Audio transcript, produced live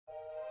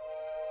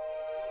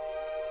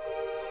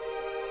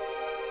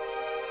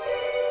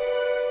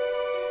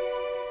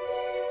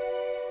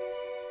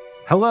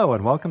Hello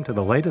and welcome to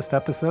the latest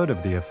episode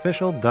of the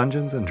official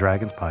Dungeons &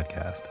 Dragons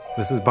podcast.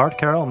 This is Bart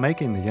Carroll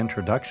making the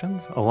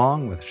introductions,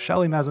 along with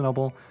Shelley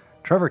Mazanoble,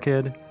 Trevor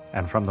Kidd,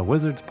 and from the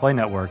Wizards Play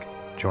Network,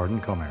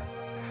 Jordan Comer.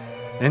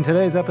 In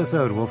today's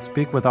episode, we'll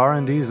speak with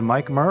R&D's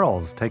Mike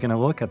Mearls, taking a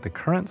look at the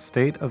current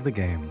state of the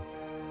game.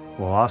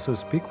 We'll also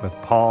speak with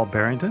Paul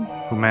Barrington,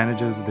 who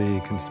manages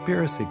the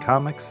Conspiracy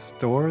Comics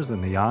stores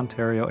in the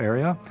Ontario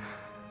area.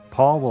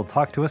 Paul will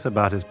talk to us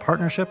about his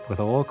partnership with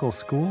a local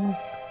school,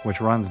 which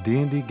runs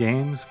D&D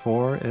games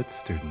for its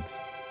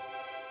students.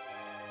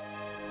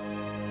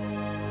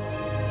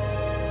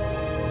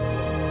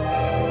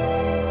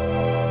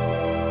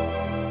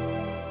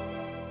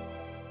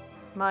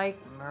 Mike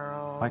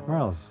Mearls. Mike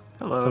Mearls.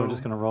 Hello. So we're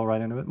just going to roll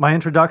right into it. My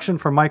introduction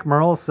for Mike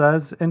Mearls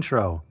says,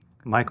 intro,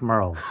 Mike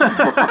Mearls.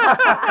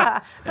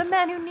 The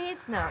man who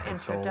needs no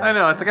introduction. I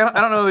know. It's like I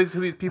don't know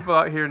who these people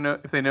out here know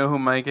if they know who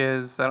Mike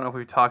is. I don't know if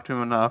we've talked to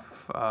him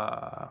enough.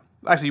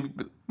 Actually,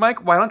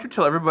 Mike, why don't you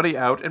tell everybody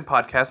out in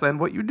podcast land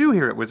what you do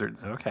here at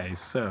Wizards? Okay,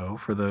 so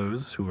for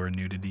those who are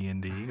new to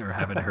D&D or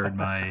haven't heard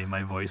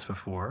my voice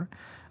before,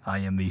 I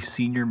am the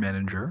senior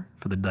manager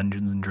for the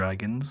Dungeons &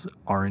 Dragons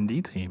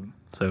R&D team.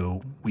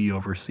 So we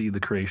oversee the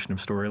creation of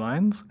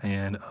storylines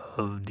and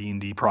of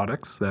D&D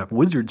products that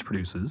Wizards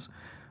produces.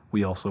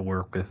 We also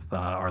work with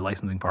our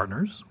licensing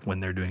partners when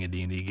they're doing a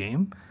D&D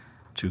game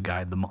to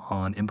guide them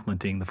on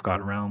implementing the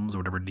Forgotten Realms or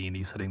whatever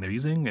D&D setting they're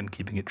using and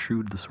keeping it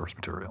true to the source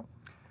material.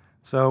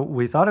 So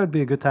we thought it would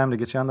be a good time to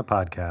get you on the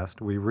podcast.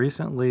 We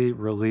recently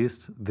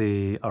released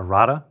the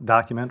errata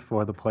document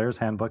for the Player's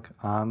Handbook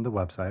on the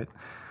website.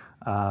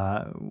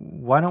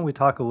 Why don't we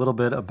talk a little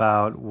bit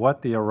about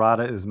what the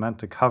errata is meant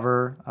to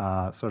cover,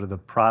 sort of the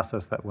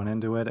process that went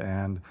into it,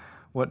 and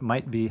what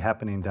might be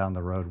happening down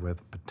the road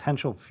with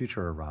potential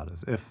future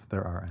erratas, if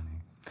there are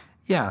any.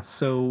 Yeah,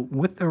 so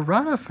with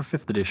errata for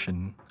 5th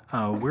edition,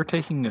 we're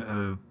taking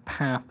a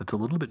path that's a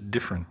little bit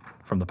different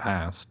from the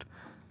past,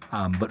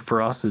 but for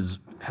us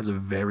has a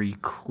very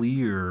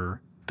clear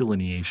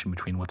delineation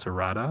between what's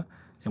errata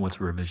and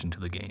what's a revision to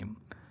the game.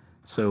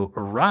 So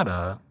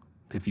errata,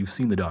 if you've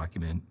seen the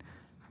document,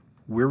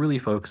 we're really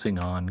focusing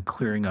on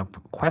clearing up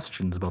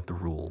questions about the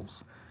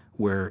rules,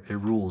 where a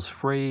rule is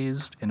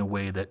phrased in a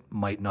way that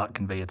might not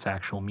convey its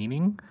actual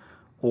meaning,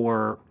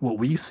 or what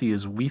we see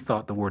is we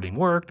thought the wording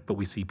worked, but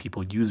we see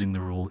people using the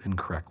rule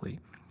incorrectly.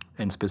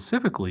 And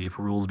specifically, if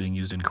a rule is being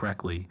used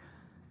incorrectly,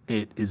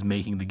 it is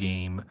making the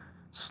game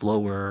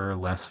slower,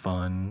 less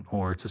fun,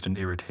 or it's just an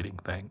irritating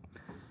thing.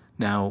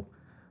 Now,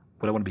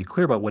 what I want to be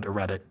clear about what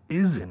errata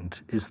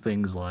isn't is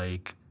things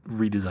like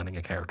redesigning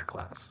a character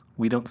class.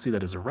 We don't see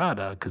that as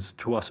errata because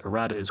to us,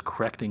 errata is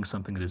correcting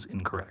something that is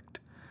incorrect.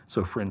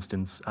 So for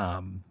instance,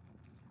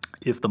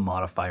 if the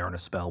modifier on a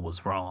spell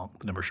was wrong,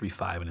 the number should be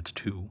 5 and it's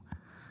 2.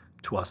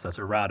 To us, that's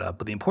errata.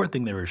 But the important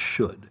thing there is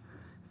should.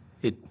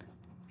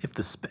 If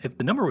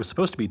the number was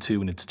supposed to be 2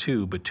 and it's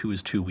 2, but 2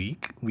 is too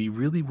weak, we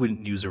really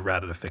wouldn't use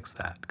errata to fix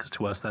that, because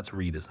to us, that's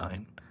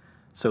redesign.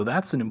 So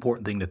that's an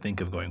important thing to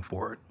think of going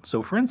forward.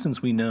 So for instance,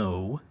 we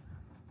know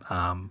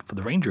for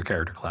the Ranger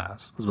character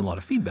class, there's been a lot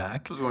of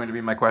feedback. This is going to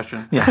be my question.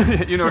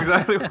 Yeah. You know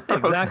exactly where I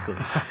was. Exactly.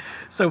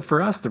 So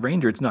for us, the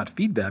Ranger, it's not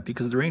feedback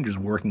because the Ranger's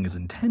working as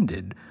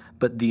intended,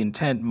 but the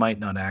intent might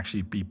not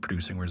actually be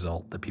producing a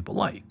result that people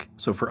like.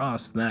 So for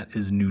us, that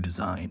is new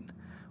design.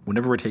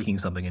 Whenever we're taking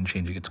something and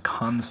changing its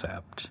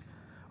concept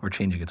or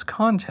changing its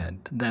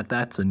content,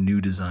 that's a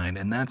new design,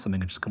 and that's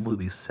something that's a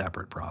completely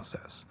separate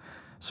process.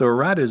 So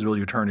errata is really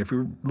your turn. If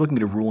you're looking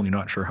at a rule and you're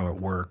not sure how it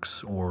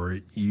works,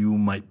 or you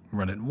might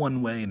run it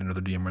one way and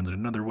another DM runs it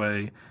another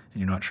way, and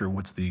you're not sure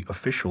what's the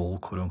official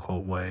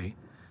quote-unquote way,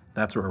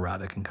 that's where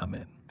errata can come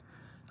in,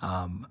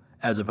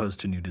 as opposed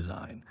to new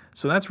design.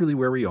 So that's really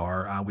where we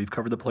are. We've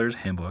covered the Player's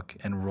Handbook,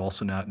 and we're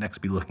also now next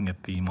be looking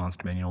at the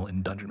Monster Manual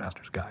and Dungeon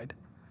Master's Guide.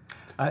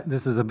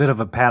 This is a bit of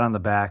a pat on the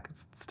back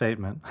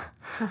statement,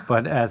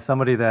 but as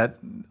somebody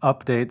that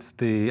updates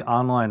the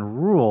online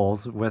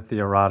rules with the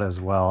errata as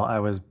well, I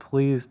was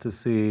pleased to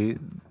see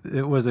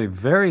it was a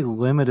very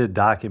limited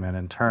document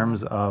in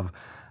terms of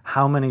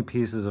how many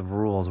pieces of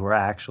rules were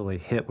actually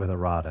hit with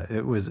errata.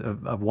 It was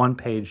a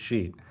one-page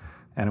sheet,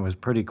 and it was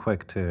pretty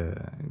quick to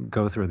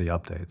go through the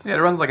updates. Yeah,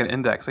 it runs like an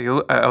index.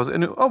 Like I was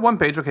in one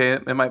page. Okay,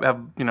 it might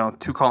have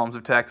 2 columns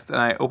of text, and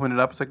I opened it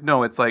up. It's like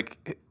no, it's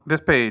like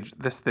this page,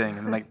 this thing,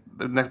 and like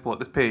the next bullet,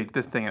 this page,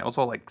 this thing, and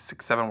also like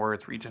 6-7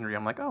 words for each entry.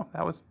 I'm like, oh,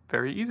 that was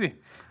very easy.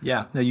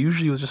 Yeah, now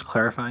usually it was just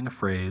clarifying a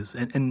phrase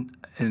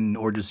and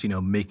or just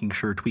making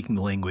sure tweaking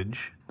the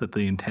language that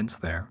the intent's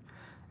there.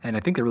 And I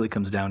think it really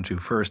comes down to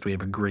first we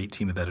have a great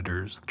team of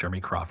editors,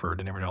 Jeremy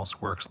Crawford and everyone else who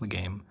works in the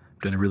game,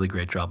 doing a really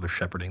great job of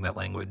shepherding that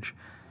language.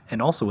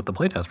 And also with the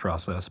playtest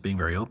process being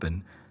very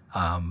open,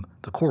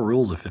 the core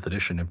rules of 5th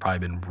edition have probably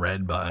been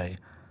read by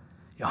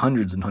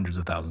hundreds and hundreds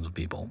of thousands of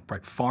people,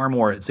 right? Far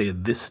more, at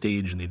this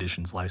stage in the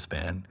edition's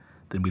lifespan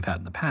than we've had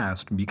in the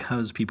past,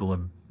 because people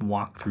have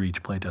walked through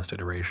each playtest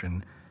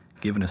iteration,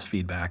 given us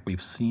feedback,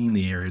 we've seen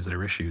the areas that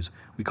are issues.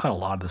 We caught a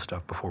lot of this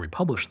stuff before we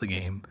published the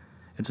game,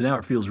 and so now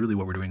it feels really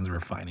what we're doing is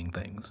refining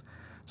things.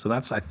 So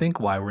that's, I think,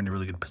 why we're in a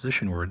really good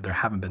position where there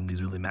haven't been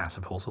these really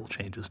massive wholesale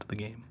changes to the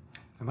game.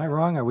 Am I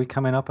wrong? Are we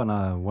coming up on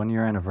a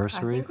 1-year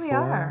anniversary I think we for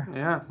are.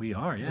 Yeah. We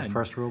are, yeah. the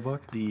first rule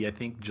book? I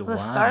think July. The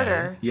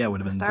starter. Yeah,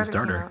 would have been the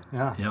starter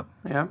starter. Yeah. Yep.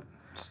 Yeah.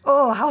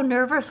 Oh, how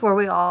nervous were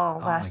we all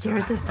last year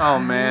at this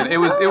time? Oh man, it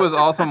was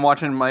awesome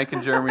watching Mike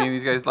and Jeremy and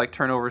these guys like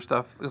turn over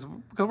stuff because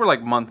we're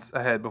like months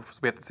ahead before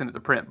we have to send it to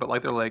print. But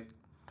like they're like,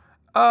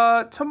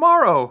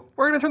 tomorrow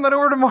we're gonna turn that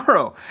over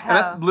tomorrow, and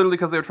that's literally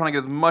because they were trying to get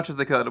as much as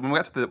they could. When we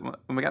got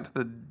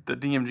to the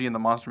DMG and the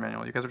Monster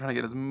Manual, you guys were trying to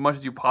get as much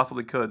as you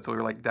possibly could. So we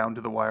were like down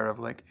to the wire of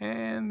like,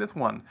 and this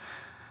one.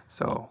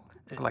 So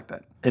I like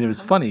that. And it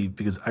was funny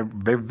because I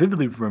very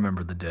vividly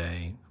remember the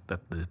day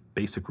that the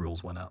basic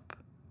rules went up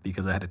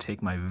because I had to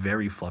take my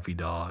very fluffy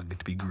dog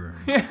to be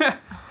groomed.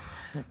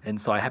 And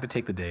so I had to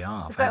take the day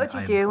off. Is that what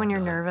you do when you're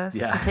nervous?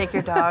 Yeah. You take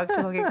your dog to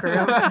go get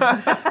groomed?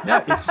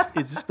 Yeah, it's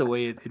just the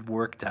way it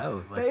worked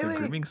out, like the Really?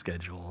 grooming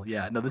schedule.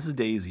 Yeah, no, this is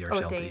Daisy, our Oh,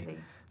 Sheltie. Daisy.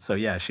 So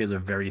yeah, she has a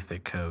very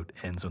thick coat,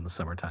 and so in the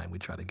summertime we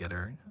try to get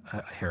her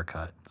a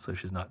haircut so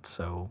she's not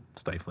so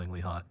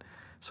stiflingly hot.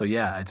 So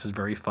yeah, it's just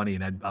very funny,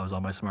 and I was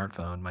on my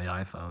smartphone, my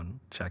iPhone,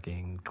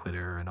 checking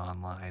Twitter and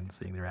online,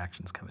 seeing the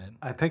reactions come in.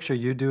 I picture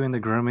you doing the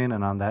grooming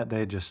and on that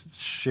day just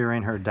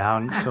shearing her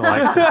down to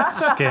like the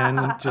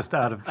skin just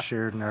out of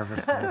sheer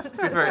nervousness. To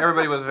be fair,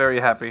 everybody was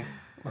very happy.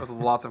 There was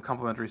lots of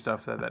complimentary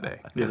stuff said that day.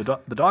 Yeah,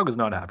 the dog was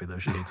not happy though.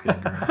 She hates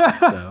getting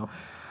groomed.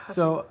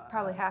 So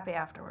Probably happy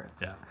afterwards.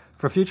 Yeah.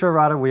 for future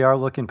errata, we are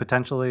looking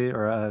potentially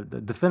or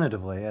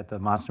definitively at the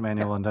Monster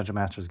Manual and Dungeon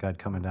Master's Guide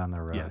coming down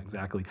the road. Yeah,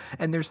 exactly.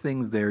 And there's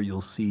things there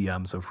you'll see.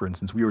 So, for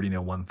instance, we already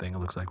know one thing. It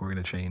looks like we're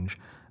going to change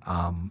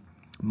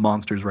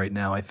monsters right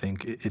now. I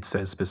think it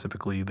says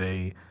specifically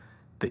they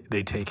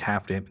take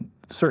half damage.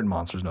 Certain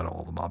monsters, not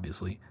all of them,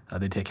 obviously.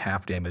 They take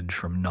half damage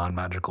from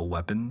non-magical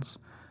weapons,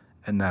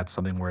 and that's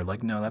something where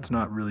like, no, that's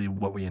not really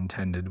what we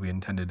intended. We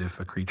intended if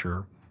a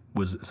creature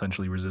was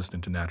essentially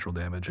resistant to natural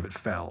damage, if it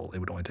fell, it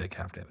would only take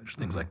half damage,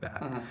 things like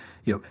that.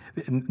 You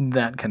know, and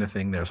that kind of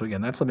thing there. So again,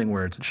 that's something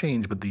where it's a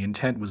change, but the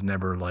intent was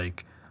never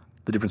like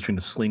the difference between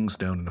a sling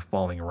stone and a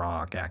falling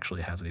rock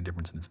actually has any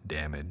difference in its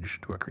damage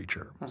to a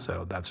creature.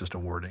 So that's just a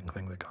wording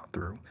thing that got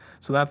through.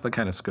 So that's the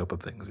kind of scope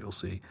of things you'll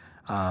see.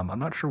 I'm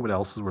not sure what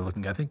else we're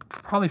looking at. I think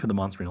probably for the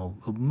monster manual,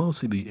 it'll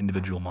mostly be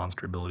individual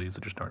monster abilities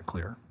that just aren't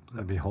clear.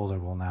 The Beholder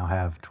will now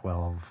have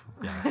 12.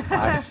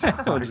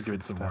 Yeah. We'll just give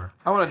it some more.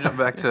 I want to jump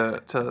back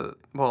to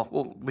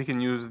well, we can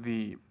use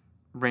the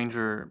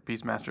Ranger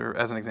Beastmaster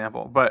as an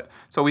example. But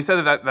so we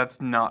said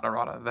that's not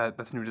errata.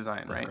 That's new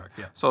design, That's right? correct,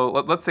 yeah. So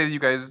let's say that you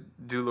guys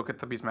do look at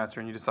the Beastmaster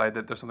and you decide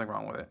that there's something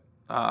wrong with it.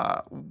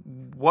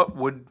 What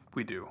would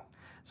we do?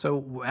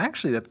 So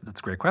actually, that's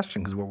a great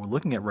question because what we're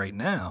looking at right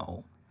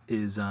now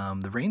is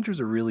the Ranger's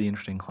a really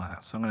interesting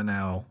class. So I'm going to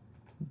now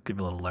give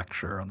you a little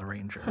lecture on the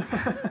Ranger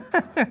because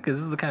this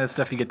is the kind of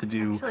stuff you get to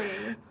do,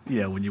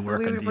 Actually, when you work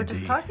on D&D. we were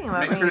just talking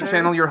about Make sure to Rangers.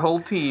 channel your whole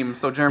team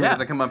so Jeremy Yeah.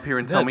 doesn't come up here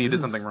and tell Yeah, me you did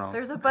this is- something wrong.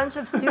 There's a bunch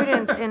of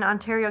students in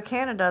Ontario,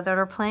 Canada that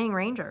are playing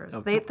Rangers.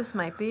 This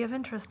might be of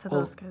interest to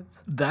those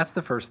kids. That's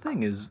the first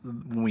thing is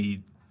when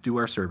we do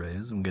our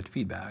surveys and we get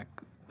feedback,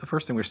 the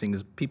first thing we're seeing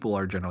is people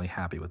are generally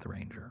happy with the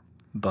Ranger.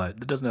 But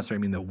that doesn't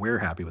necessarily mean that we're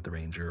happy with the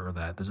Ranger or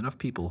that there's enough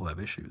people who have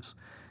issues.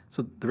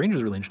 So the Ranger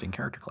is a really interesting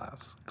character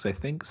class because I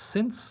think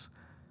since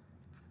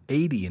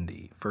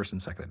AD&D, first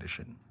and second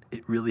edition,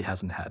 it really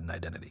hasn't had an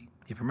identity.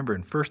 If you remember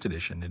in first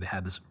edition, it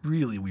had this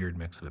really weird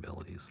mix of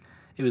abilities.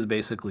 It was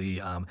basically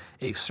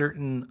a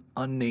certain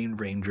unnamed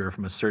ranger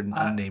from a certain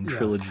unnamed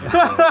trilogy of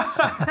books.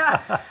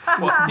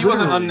 Well, he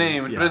wasn't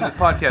unnamed, but in this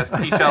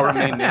podcast, he shall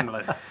remain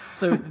nameless.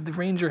 So the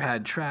ranger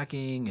had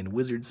tracking and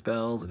wizard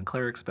spells and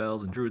cleric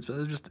spells and druid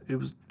spells. It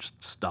was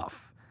just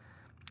stuff.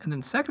 And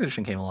then second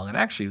edition came along, and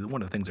actually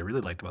one of the things I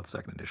really liked about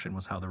second edition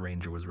was how the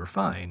ranger was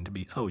refined to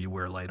be, you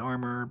wear light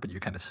armor, but you're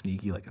kind of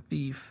sneaky like a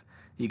thief.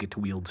 You get to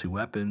wield two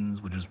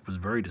weapons, which was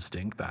very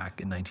distinct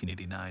back in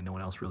 1989. No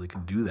one else really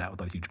could do that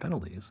without huge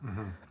penalties.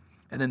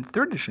 And then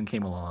third edition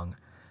came along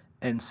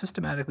and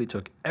systematically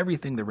took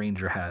everything the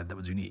ranger had that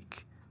was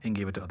unique and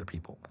gave it to other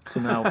people.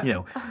 So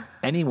now,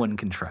 anyone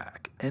can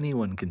track,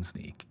 anyone can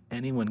sneak,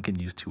 anyone can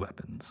use two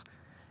weapons.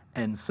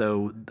 And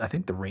so I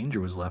think the ranger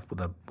was left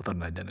without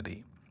an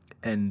identity.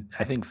 And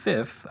I think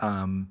fifth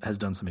has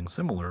done something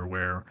similar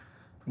where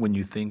when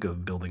you think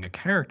of building a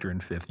character in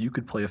fifth, you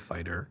could play a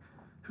fighter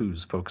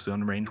who's focused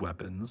on ranged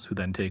weapons, who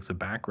then takes a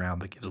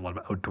background that gives a lot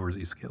of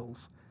outdoorsy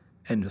skills,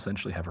 and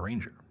essentially have a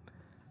ranger.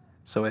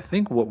 So I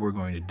think what we're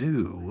going to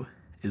do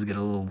is get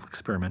a little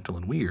experimental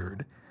and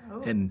weird,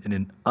 and in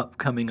an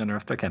upcoming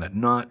Unearthed Arcana,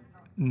 not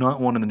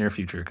one in the near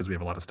future because we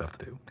have a lot of stuff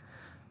to do.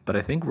 But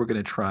I think we're going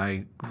to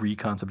try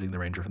reconcepting the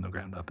Ranger from the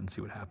ground up and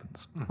see what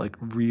happens. Like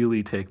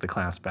really take the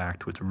class back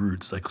to its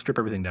roots, like strip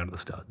everything down to the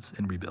studs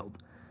and rebuild.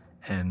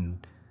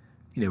 And,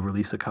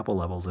 release a couple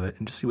levels of it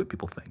and just see what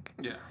people think.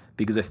 Yeah.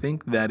 Because I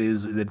think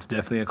that's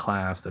definitely a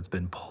class that's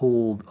been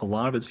pulled, a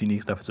lot of its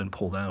unique stuff has been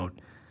pulled out.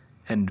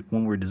 And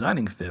when we're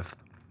designing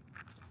fifth,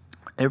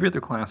 every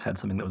other class had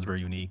something that was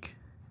very unique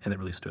and that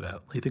really stood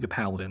out. Like you think of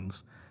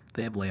Paladins,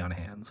 they have lay on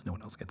hands. No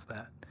one else gets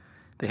that.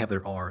 they have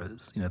their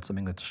auras. It's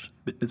something that's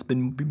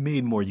been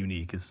made more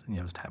unique as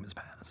time has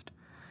passed.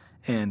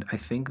 And I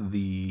think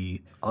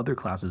the other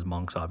classes,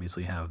 monks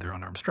obviously have their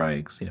unarmed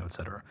strikes, et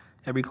cetera.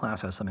 Every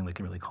class has something they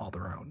can really call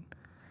their own.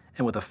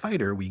 And with a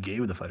fighter, we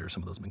gave the fighter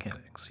some of those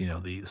mechanics.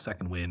 The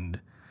second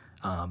wind,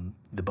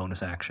 the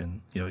bonus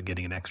action,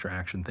 getting an extra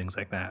action, things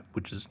like that,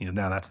 which is,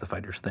 now that's the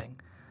fighter's thing.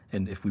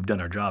 And if we've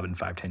done our job in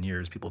 5-10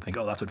 years, people think,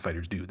 oh, that's what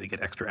fighters do. They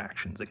get extra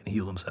actions. They can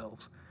heal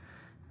themselves.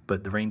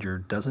 But the ranger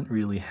doesn't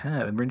really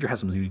have, and ranger has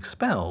some unique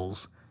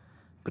spells,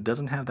 but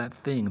doesn't have that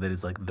thing that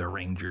is like the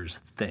ranger's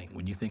thing.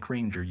 When you think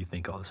ranger, you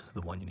think, oh, this is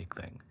the one unique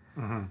thing.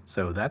 Mm-hmm.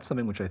 So that's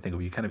something which I think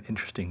would be kind of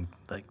interesting,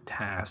 like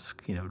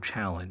task,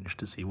 challenge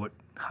to see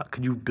how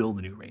could you build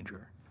a new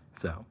ranger.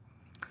 So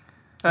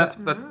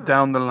that's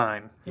down the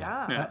line.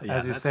 Yeah.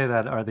 As you say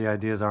that, are the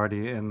ideas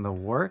already in the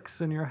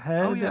works in your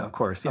head? Oh, yeah, of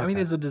course. Yeah, okay. I mean,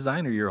 as a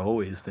designer, you're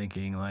always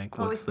thinking, like,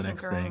 what's Always the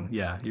next tinkering. thing?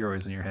 Yeah, you're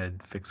always in your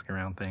head fixing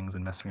around things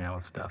and messing around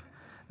with stuff.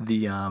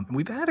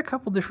 We've had a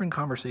couple different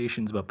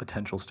conversations about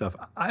potential stuff.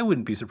 I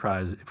wouldn't be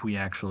surprised if we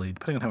actually,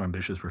 depending on how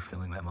ambitious we're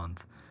feeling that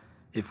month,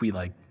 if we,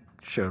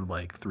 showed,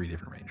 3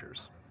 different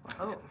rangers.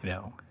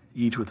 Oh.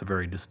 Each with a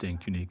very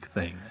distinct, unique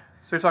thing.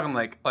 So you're talking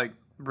like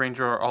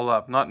Ranger all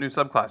up, not new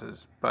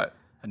subclasses, but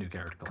A new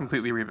character class.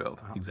 completely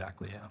rebuild.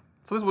 Exactly, yeah.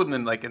 So this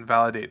wouldn't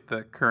invalidate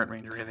the current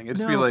Ranger or anything. It'd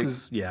just be No, like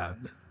 'cause, yeah,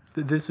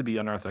 this would be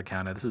Unearthed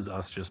Arcana. This is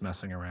us just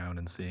messing around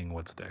and seeing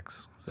what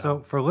sticks. So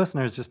for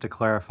listeners, just to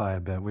clarify a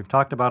bit, we've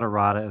talked about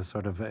errata as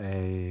sort of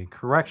a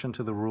correction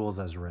to the rules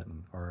as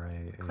written, or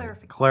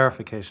a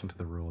clarification to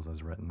the rules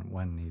as written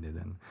when needed.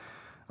 And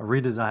a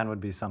redesign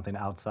would be something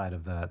outside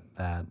of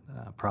that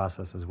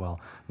process as well.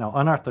 Now,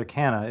 Unearthed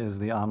Arcana is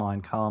the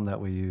online column that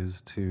we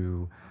use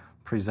to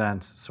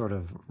present sort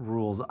of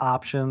rules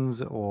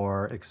options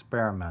or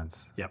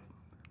experiments. Yep.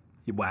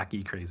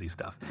 Wacky, crazy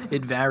stuff.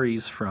 It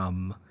varies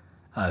from,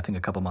 I think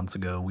a couple months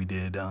ago, we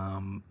did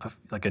a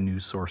new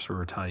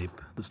sorcerer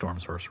type, the Storm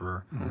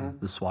Sorcerer,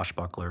 the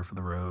Swashbuckler for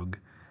the Rogue,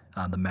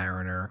 the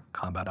Mariner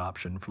combat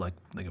option for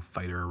like a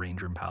fighter, a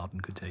ranger, and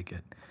paladin could take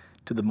it,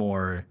 to the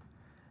more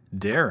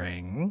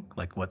daring,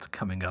 like what's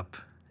coming up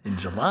in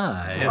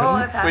July.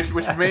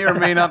 which may or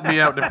may not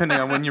be out depending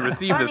on when you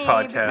receive this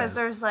podcast. Because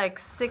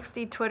there's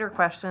 60 Twitter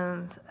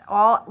questions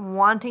all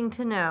wanting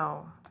to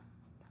know,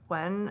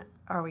 when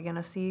are we going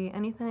to see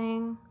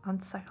anything on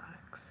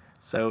psionics?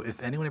 So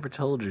if anyone ever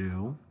told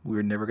you we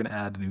were never going to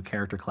add a new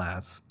character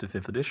class to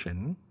 5th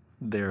edition,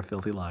 they're a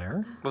filthy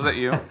liar. Was that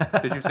you?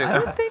 Did you say I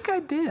that? don't think I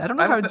did. I don't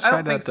know I if I would don't, try I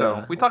don't think that.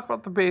 so. We talked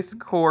about the base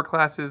core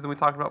classes, then we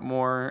talked about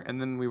more, and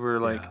then we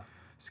were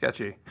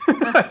sketchy.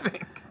 I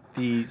think.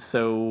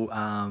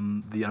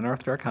 The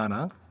Unearthed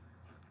Arcana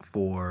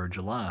for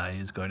July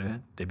is going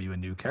to debut a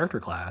new character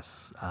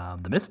class,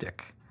 the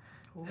Mystic.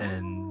 Ooh.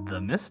 And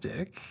the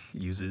Mystic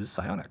uses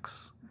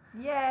psionics.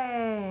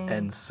 Yay!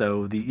 And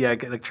so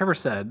like Trevor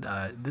said,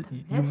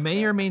 you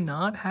may or may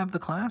not have the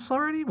class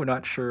already. We're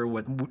not sure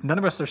what. None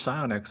of us are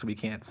psionics, so we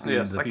can't see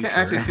into the future. Can't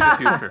actually see the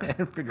future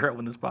and figure out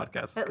when this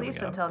podcast is at coming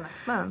least out. until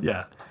next month.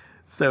 Yeah.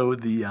 So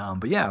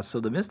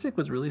the Mystic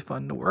was really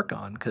fun to work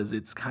on because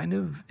it's kind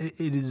of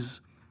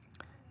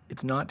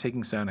it's not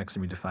taking psionics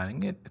and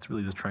redefining it. It's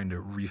really just trying to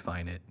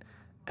refine it.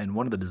 And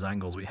one of the design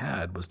goals we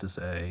had was to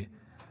say,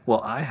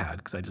 well, I had,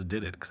 because I just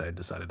did it because I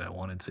decided I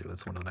wanted to.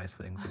 That's one of the nice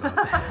things about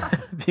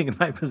being in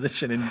my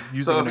position and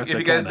using So if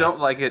you guys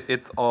don't like it,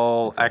 it's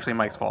all actually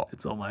Mike's fault.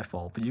 It's all my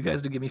fault. But you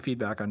guys do give me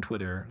feedback on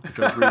Twitter, which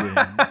I was reading.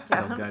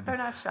 They're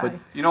not shy. But,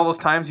 you know all those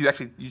times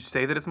you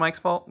say that it's Mike's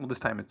fault? Well, this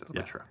time it'll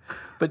be true.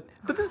 But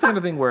this is the kind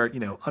of thing where,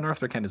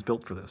 Unearthed Arcana is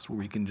built for this, where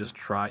we can just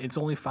try. It's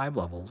only 5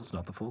 levels. It's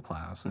not the full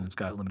class, and it's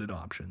got limited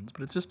options.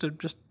 But it's just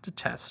to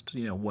test,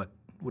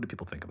 what do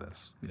people think of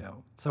this?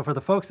 So for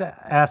the folks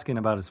asking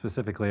about it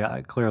specifically,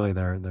 clearly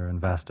they're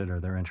invested or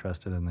they're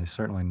interested and they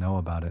certainly know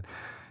about it.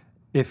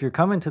 If you're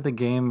coming to the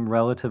game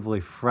relatively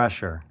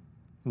fresher,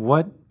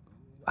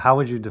 how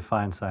would you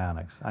define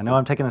psionics? I know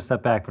I'm taking a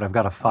step back, but I've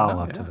got a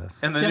follow-up to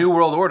this. In the New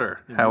World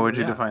Order, how would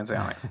you define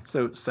psionics?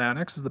 So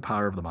psionics is the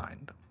power of the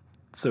mind.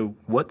 So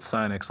what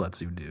psionics lets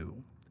you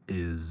do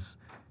is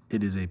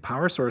it is a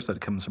power source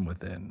that comes from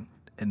within,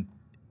 and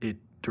it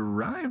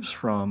derives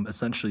from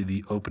essentially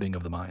the opening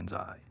of the mind's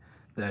eye.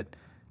 That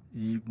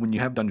when you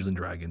have Dungeons and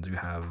Dragons, you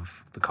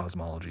have the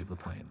cosmology of the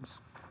planes.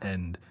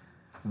 And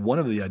one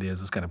of the ideas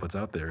this kind of puts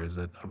out there is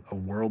that a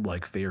world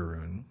like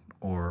Faerun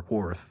or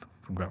Orth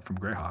from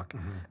Greyhawk,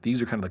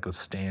 these are kind of like the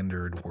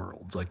standard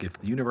worlds. Like if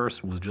the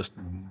universe was just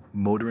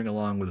motoring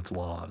along with its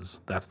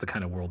laws, that's the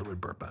kind of world that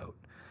would burp out.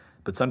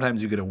 But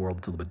sometimes you get a world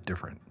that's a little bit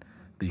different.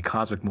 The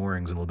cosmic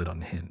moorings are a little bit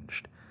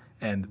unhinged.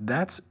 And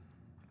that's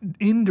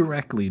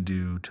indirectly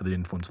due to the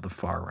influence of the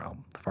Far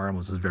Realm. The Far Realm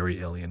was this very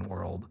alien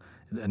world,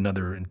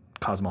 another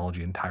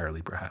cosmology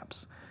entirely,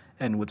 perhaps.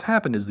 And what's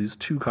happened is these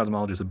two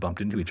cosmologies have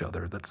bumped into each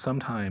other that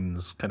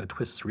sometimes kind of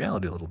twists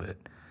reality a little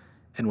bit.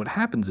 And what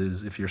happens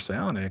is, if you're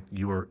psionic,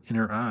 your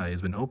inner eye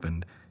has been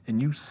opened,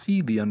 and you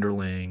see the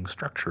underlying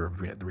structure of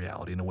the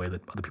reality in a way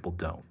that other people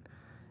don't.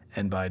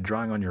 And by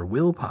drawing on your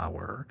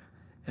willpower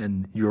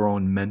and your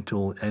own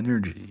mental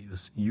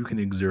energies, you can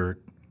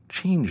exert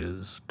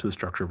changes to the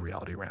structure of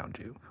reality around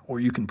you. Or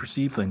you can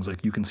perceive things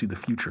like you can see the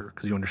future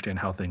because you understand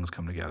how things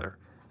come together,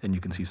 and you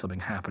can see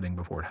something happening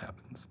before it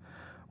happens.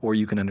 Or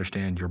you can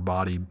understand your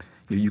body,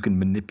 you can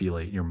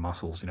manipulate your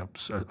muscles,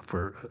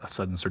 for a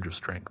sudden surge of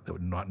strength that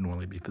would not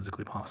normally be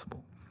physically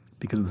possible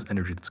because of this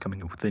energy that's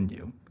coming within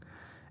you.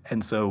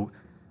 And so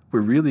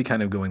we're really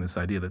kind of going this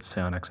idea that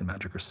psionics and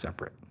magic are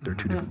separate. They're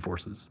two different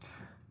forces.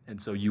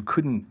 And so you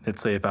couldn't,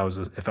 let's say if I was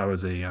a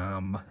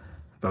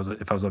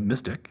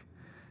mystic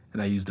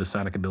and I used a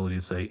psionic ability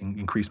to say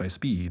increase my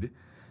speed,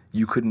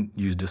 you couldn't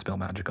use dispel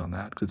magic on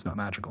that because it's not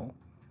magical.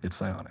 It's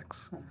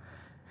psionics.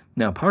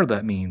 Now, part of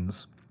that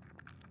means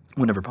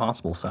whenever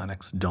possible,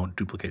 psionics don't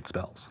duplicate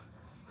spells.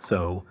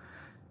 So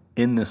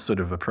in this sort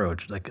of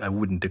approach, like I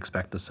wouldn't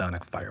expect a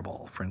psionic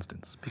fireball, for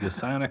instance, because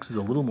psionics is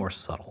a little more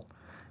subtle.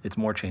 It's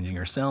more changing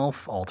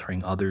yourself,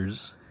 altering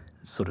others,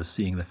 sort of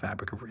seeing the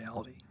fabric of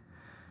reality.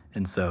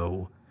 And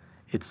so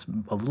it's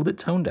a little bit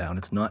toned down.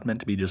 It's not meant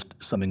to be just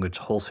something which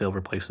wholesale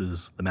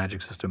replaces the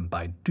magic system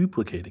by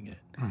duplicating it.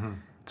 Mm-hmm.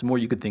 It's more,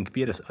 you could think, if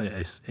you had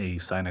a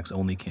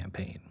psionics-only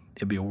campaign,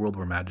 it'd be a world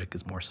where magic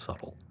is more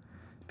subtle.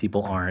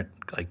 People aren't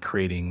like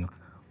creating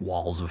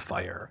walls of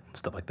fire and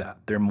stuff like that.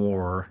 They're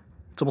more,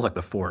 it's almost like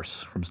the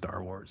Force from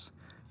Star Wars,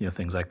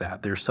 things like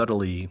that. They're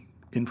subtly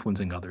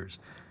influencing others.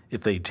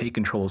 If they take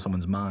control of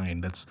someone's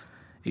mind, that's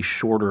a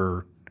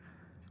shorter,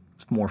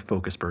 more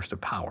focused burst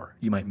of power.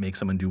 You might make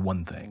someone do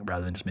one thing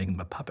rather than just making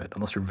them a puppet,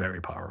 unless you're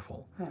very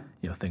powerful,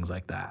 things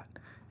like that.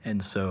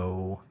 And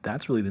so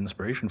that's really the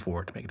inspiration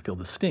for it, to make it feel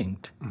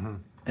distinct,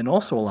 and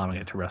also allowing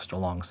it to rest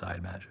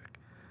alongside magic.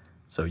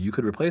 So you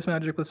could replace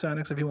magic with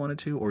psionics if you wanted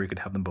to, or you could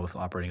have them both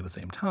operating at the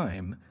same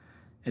time.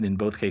 And in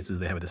both cases,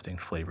 they have a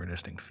distinct flavor and a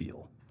distinct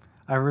feel.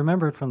 I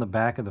remember it from the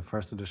back of the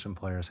first edition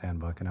Player's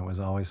Handbook, and it was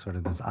always sort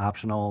of this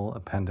optional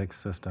appendix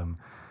system.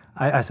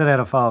 I said I had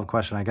a follow-up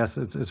question. I guess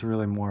it's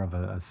really more of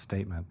a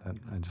statement that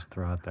I just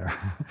throw out there.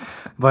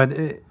 But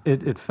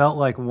it felt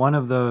like one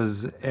of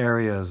those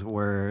areas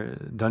where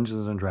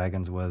Dungeons &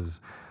 Dragons was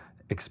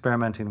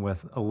experimenting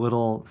with a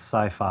little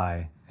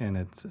sci-fi in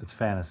its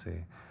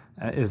fantasy.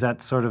 Is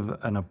that sort of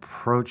an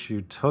approach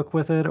you took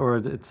with it, or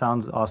it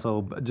sounds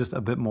also just a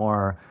bit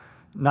more,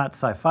 not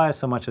sci-fi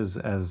so much as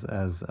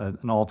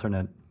an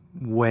alternate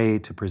way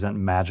to present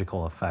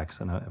magical effects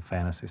in a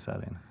fantasy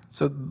setting?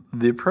 So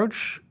the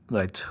approach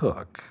that I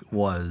took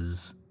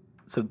was,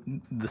 so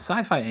the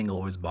sci-fi angle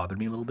always bothered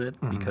me a little bit,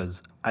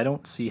 because I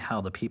don't see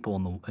how the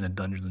people in a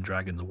Dungeons &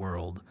 Dragons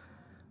world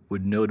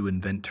would know to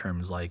invent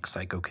terms like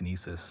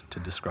psychokinesis to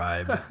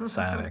describe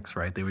psionics,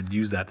 right? They would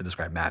use that to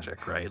describe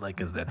magic, right?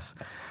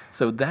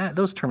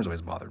 Those terms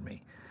always bothered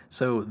me.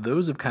 So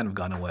those have kind of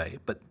gone away.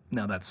 But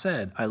now that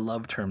said, I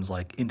love terms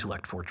like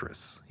intellect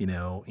fortress,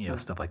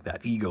 stuff like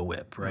that, ego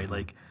whip, right?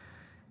 Like,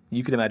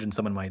 you could imagine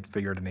someone might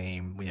figure out a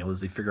name, as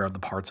they figure out the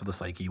parts of the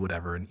psyche,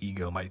 whatever, and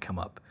ego might come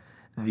up.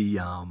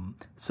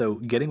 So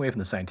getting away from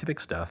the scientific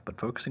stuff, but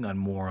focusing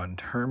more on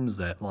terms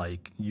that,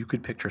 like, you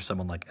could picture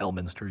someone like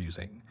Elminster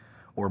using,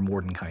 or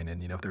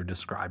Mordenkainen, if they're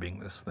describing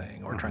this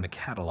thing or trying to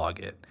catalog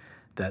it,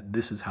 that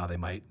this is how they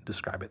might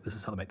describe it, this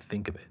is how they might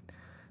think of it,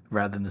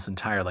 rather than this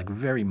entire, like,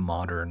 very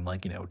modern,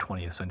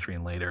 20th century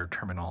and later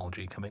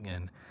terminology coming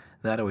in.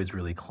 That always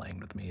really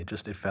clanged with me. It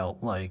felt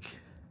like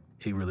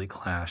it really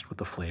clashed with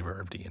the flavor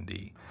of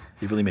D&D.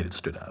 It really made it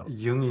stood out.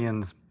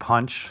 Jungian's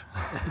punch.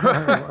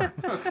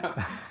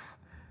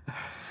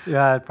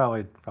 Yeah, it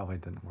probably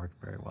didn't work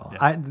very well.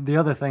 Yeah. The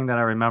other thing that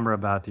I remember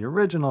about the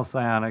original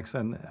psionics,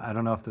 and I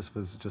don't know if this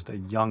was just a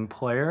young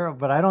player,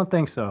 but I don't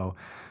think so,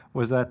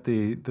 was that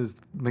the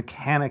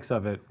mechanics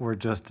of it were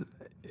just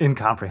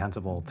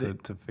incomprehensible to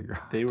figure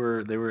out. They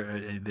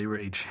were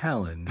a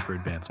challenge for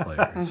advanced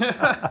players.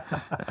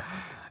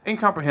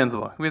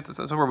 Incomprehensible. That's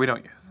a word we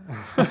don't use.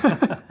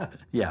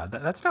 Yeah,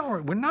 that's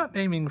not. We're not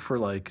aiming for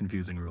like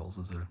confusing rules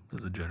as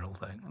a general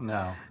thing.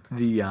 No.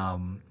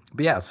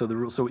 But yeah. So the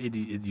rule. So it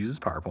uses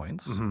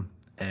PowerPoints,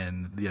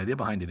 and the idea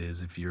behind it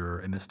is if you're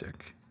a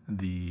mystic,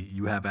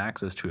 you have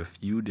access to a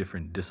few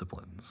different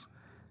disciplines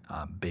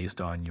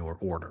based on your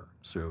order.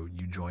 So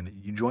you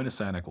join a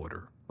psionic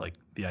order. Like,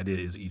 the idea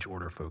is each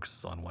order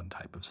focuses on one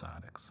type of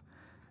psionics.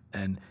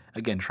 And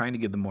again, trying to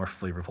give them more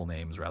flavorful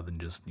names rather than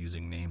just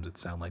using names that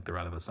sound like they're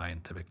out of a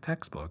scientific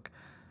textbook.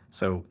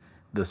 So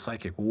the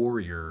psychic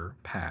warrior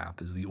path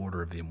is the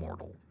order of the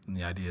immortal. And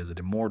the idea is that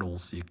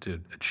immortals seek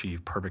to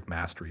achieve perfect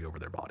mastery over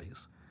their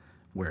bodies,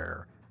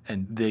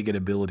 and they get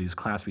abilities,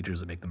 class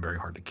features that make them very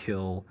hard to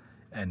kill.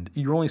 And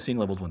you're only seeing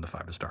levels 1 to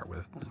 5 to start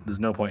with. There's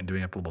no point in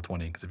doing up to level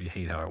 20, because if you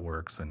hate how it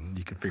works, and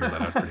you can figure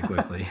that out pretty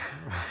quickly.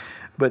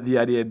 But the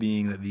idea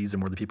being that these are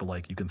more the people,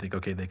 like, you can think,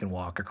 okay, they can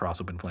walk across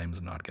open flames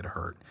and not get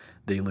hurt.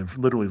 They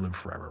literally live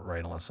forever,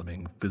 right? Unless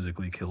something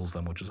physically kills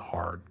them, which is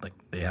hard. Like,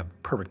 they have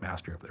perfect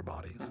mastery of their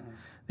bodies.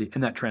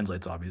 And that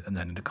translates, obviously, and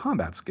then into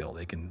combat skill.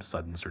 They can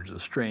sudden surges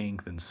of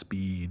strength and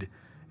speed,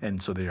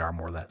 and so they are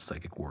more that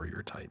psychic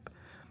warrior type.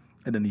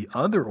 And then the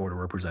other order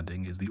we're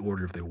presenting is the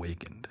Order of the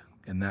Awakened.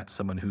 And that's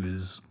someone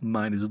whose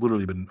mind has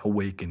literally been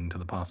awakened to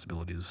the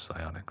possibilities of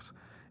psionics.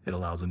 It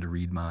allows them to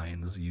read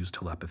minds, use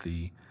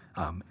telepathy,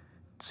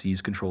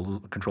 seize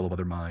control of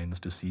other minds,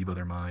 deceive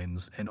other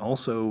minds, and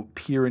also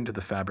peer into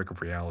the fabric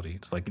of reality.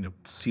 It's like,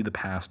 see the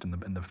past and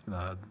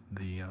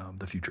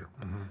the future.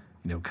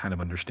 Kind of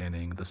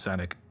understanding the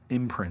psionic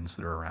imprints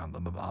that are around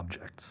them of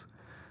objects.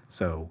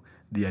 So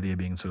the idea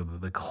being sort of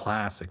the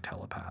classic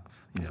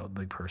telepath,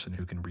 the person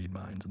who can read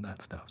minds and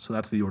that stuff. So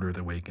that's the Order of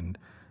the Awakened.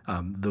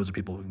 Those are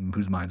people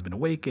whose mind's been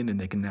awakened and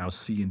they can now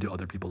see into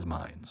other people's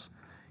minds.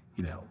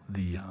 You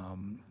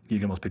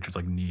can almost picture it's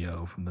like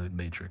Neo from the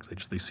Matrix.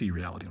 They see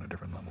reality on a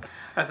different level.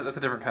 That's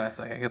a different kind of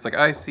psychic. It's like,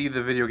 I see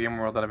the video game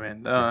world that I'm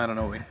in. I don't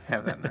know. We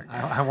have that in there.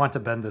 I want to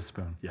bend this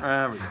spoon.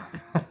 Yeah.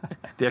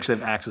 They actually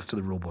have access to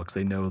the rule books.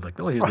 They know, like,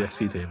 here's the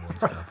XP table and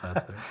stuff.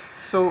 That's there.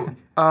 So,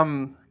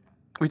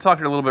 we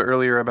talked a little bit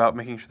earlier about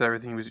making sure that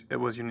everything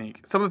was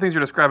unique. Some of the things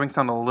you're describing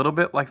sound a little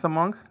bit like the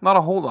monk. Not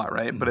a whole lot,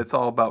 right? But it's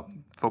all about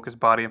focused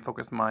body and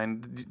focused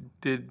mind.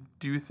 Do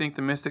you think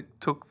the mystic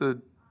took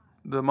the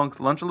monk's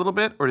lunch a little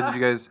bit, or did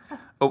you guys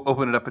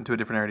open it up into a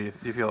different area?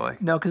 Do you feel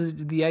like? No, because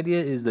the idea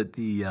is that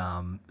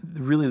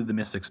really the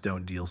mystics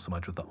don't deal so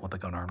much with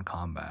like unarmed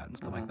combat and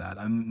stuff like that.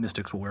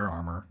 Mystics will wear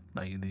armor,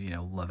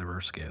 leather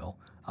or scale,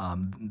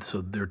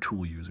 so they're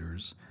tool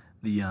users.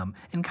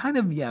 And kind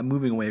of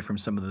moving away from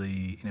some of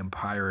the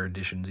prior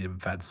editions,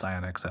 you've had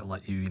psionics that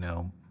let you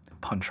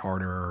punch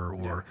harder,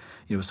 or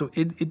so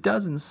it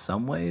does in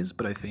some ways.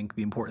 But I think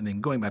the important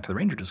thing, going back to the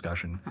ranger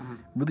discussion,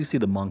 really see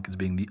the monk as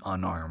being the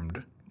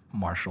unarmed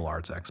martial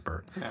arts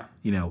expert.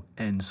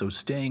 And so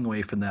staying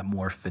away from that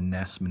more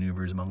finesse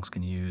maneuvers monks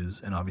can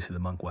use, and obviously the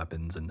monk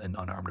weapons and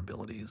unarmed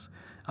abilities,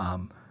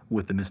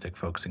 with the mystic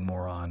focusing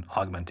more on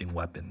augmenting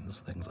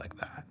weapons, things like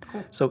that.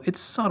 Cool. So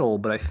it's subtle,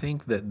 but I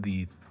think that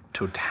the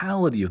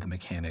totality of the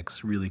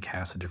mechanics really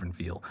casts a different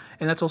feel.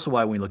 And that's also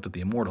why when we looked at the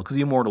Immortal, because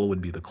the Immortal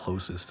would be the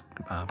closest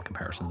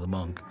comparison to the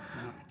monk,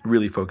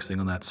 really focusing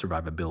on that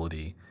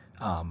survivability.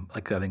 I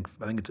think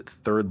it's at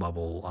third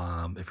level.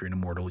 If you're an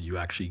Immortal, you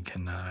actually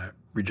can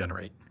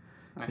regenerate,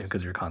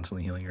 because you're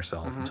constantly healing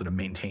yourself and sort of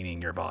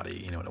maintaining your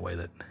body, in a way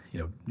that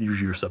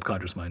usually your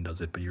subconscious mind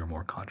does it, but you're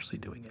more consciously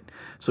doing it.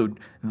 So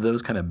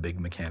those kind of big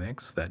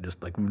mechanics that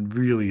just like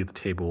really at the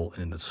table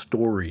and in the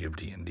story of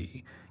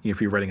D&D. If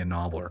you're writing a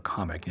novel or a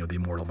comic, the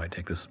Immortal might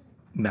take this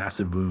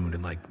massive wound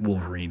and like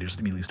Wolverine just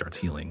immediately starts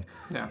healing.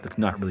 Yeah. That's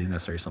not really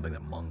necessarily something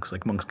that monks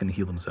can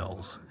heal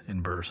themselves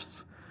in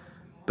bursts,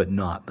 but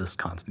not this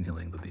constant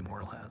healing that the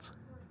Immortal has.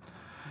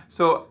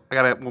 So I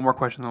got one more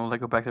question, then we'll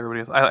go back to everybody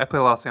else. I play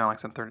a lot of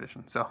Psionics in 3rd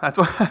edition, so that's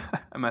why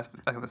I'm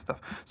asking this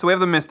stuff. So we have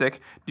the Mystic. Do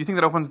you think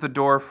that opens the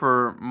door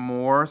for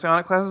more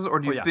Psionic classes, or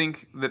do you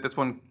think that this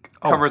one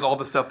covers all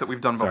the stuff that we've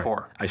done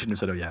before? I shouldn't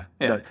have said, yeah.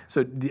 No,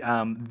 so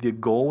the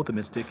goal with the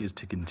Mystic is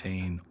to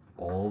contain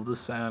all of the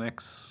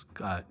Psionics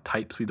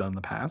types we've done in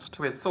the past.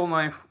 So we had Soul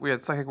Knife, we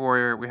had Psychic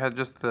Warrior, we had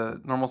just the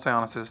normal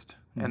Psionicist,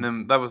 and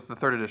then that was the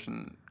 3rd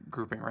edition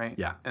grouping, right?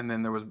 Yeah. And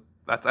then there was...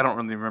 I don't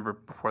really remember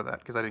before that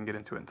because I didn't get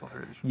into it until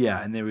 3rd edition.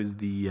 Yeah, and there was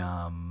the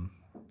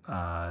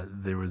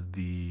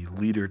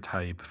leader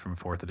type from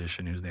 4th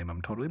edition whose name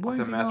I'm totally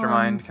blanking on. The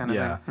mastermind kind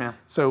of thing. Yeah.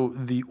 So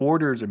the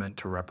orders are meant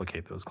to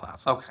replicate those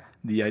classes. Okay.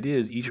 The idea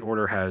is each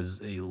order has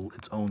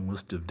its own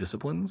list of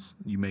disciplines.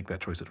 You make that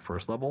choice at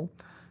 1st level.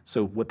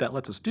 So what that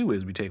lets us do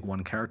is we take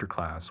one character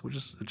class, which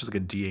is just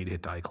like a D8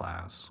 hit die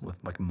class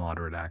with like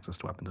moderate access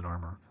to weapons and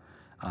armor.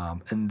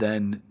 And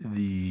then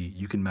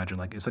you can imagine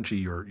like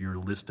essentially your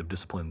list of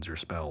disciplines, your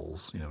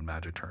spells,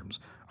 magic terms,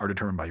 are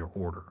determined by your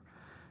order.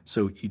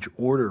 So each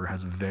order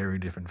has a very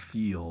different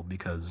feel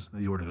because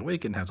the Order of the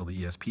Awakened has all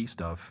the ESP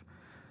stuff.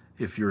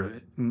 If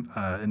you're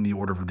in the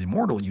Order of the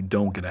Immortal, you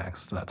don't get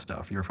access to that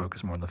stuff. You're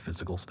focused more on the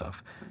physical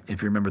stuff.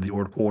 If you remember the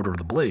Order of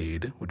the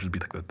Blade, which would be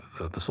like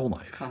the Soul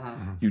Knife,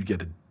 you'd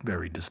get a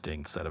very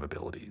distinct set of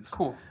abilities.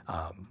 Cool.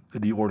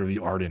 The Order of the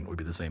Ardent would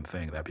be the same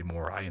thing. That'd be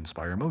more, I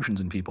inspire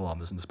emotions in people. I'm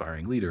this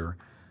inspiring leader.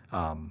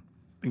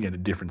 Again, a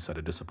different set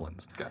of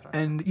disciplines. Gotcha.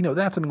 And,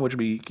 that's something which would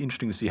be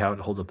interesting to see how it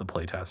holds up the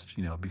playtest,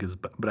 because,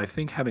 but I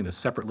think having the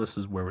separate lists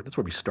is that's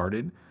where we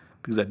started,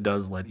 because that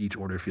does let each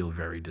order feel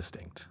very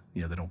distinct.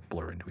 They don't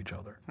blur into each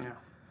other. Yeah.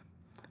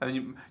 And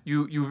then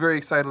you very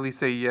excitedly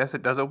say yes,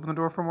 it does open the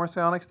door for more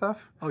psionic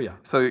stuff? Oh, yeah.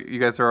 So you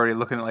guys are already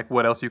looking at like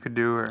what else you could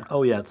do? Or?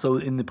 Oh, yeah. So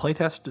in the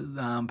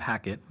playtest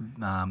packet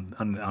on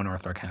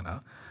Unearthed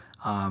Arcana,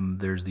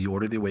 there's the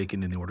Order of the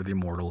Awakened and the Order of the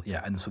Immortal.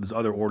 Yeah, and so there's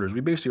other orders.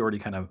 We basically already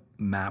kind of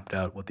mapped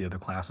out what the other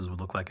classes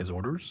would look like as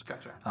orders.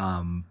 Gotcha.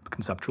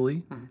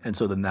 Conceptually. And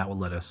so then that will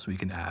let us, we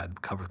can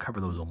cover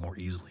those a little more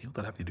easily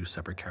without having to do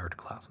separate character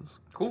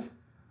classes. Cool.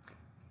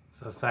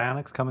 So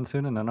Psionics coming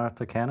soon in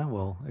Unearthed Arcana.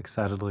 We'll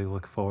excitedly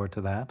look forward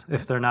to that,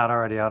 if they're not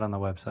already out on the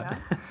website.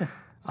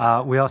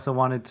 We also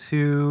wanted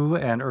to,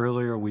 and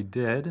earlier we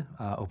did,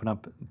 open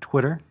up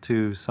Twitter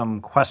to some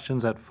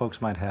questions that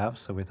folks might have.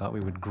 So we thought we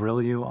would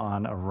grill you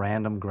on a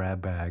random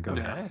grab bag.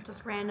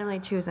 Just randomly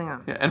choosing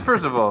them. Yeah, and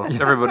first of all,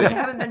 everybody... You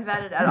haven't been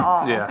vetted at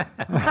all. Yeah.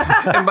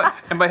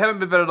 and by haven't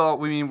been vetted at all,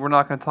 we mean we're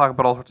not going to talk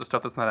about all sorts of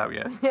stuff that's not out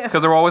yet.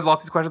 Because there were always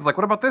lots of these questions like,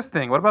 what about this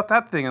thing? What about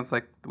that thing? And it's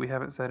like, we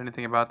haven't said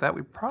anything about that.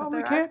 We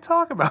probably can't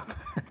talk about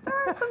that.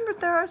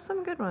 There are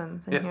some good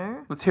ones in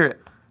here. Let's hear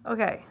it.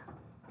 Okay.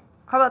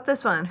 How about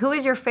this one? Who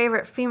is your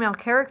favorite female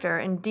character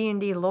in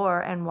D&D lore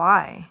and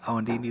why? Oh,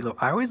 and D&D,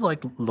 I always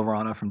liked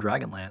Lorana from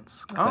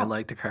Dragonlance because I Oh.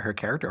 liked her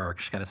character arc.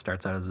 She kind of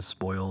starts out as a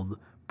spoiled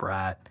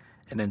brat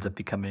and ends up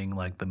becoming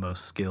like the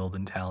most skilled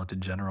and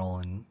talented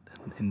general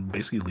and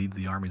basically leads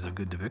the armies of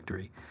good to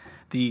victory.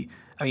 The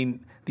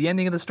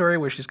ending of the story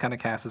where she's kind of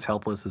cast as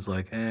helpless is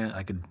like,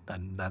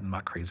 I'm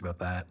not crazy about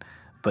that.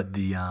 But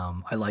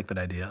I like that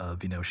idea of,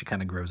 she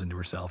kind of grows into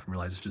herself and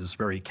realizes she's this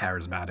very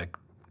charismatic,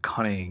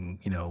 cunning,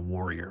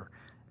 warrior.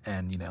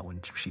 And,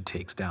 when she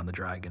takes down the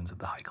dragons at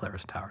the High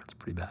Claris Tower, it's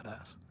pretty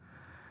badass.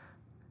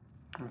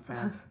 I'm a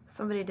fan.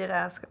 Somebody did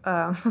ask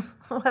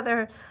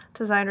whether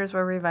designers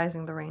were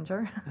revising the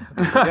Ranger.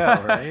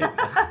 Yeah, right?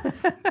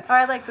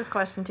 I like this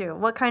question too.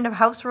 What kind of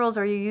house rules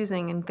are you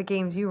using in the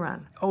games you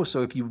run? Oh,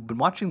 so if you've been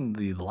watching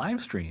the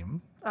live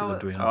stream, because I'm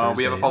doing it on Oh,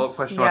 we have a Thursdays. follow-up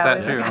question Yeah,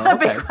 about that we too. do. Oh,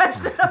 Big okay.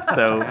 question.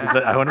 So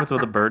I wonder what's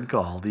with the bird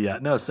call.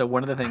 So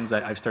one of the things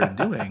I've started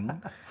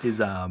doing is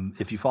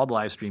if you follow the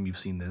live stream, you've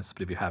seen this,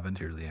 but if you haven't,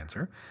 here's the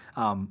answer.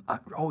 I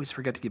always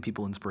forget to give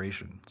people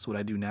inspiration. So what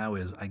I do now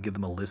is I give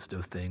them a list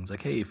of things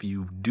like, hey, if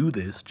you do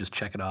this, just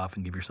check it off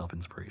and give yourself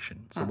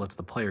inspiration. So it lets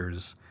the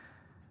players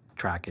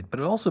track it. But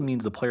it also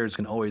means the players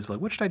can always be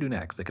like, what should I do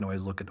next? They can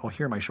always look at,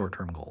 here are my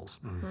short-term goals.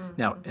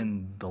 Now,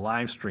 in the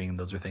live stream,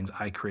 those are things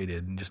I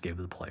created and just gave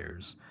to the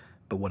players.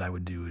 But what I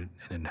would do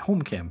in a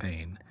home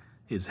campaign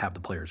is have the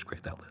players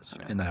create that list.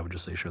 And then I would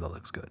just say, sure, that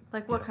looks good.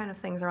 Like what kind of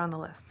things are on the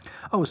list?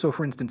 Oh, so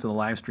for instance, in the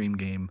live stream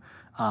game,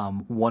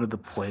 one of the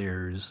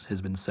players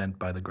has been sent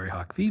by the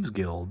Greyhawk Thieves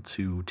Guild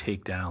to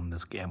take down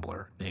this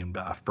gambler named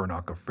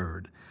Fernok of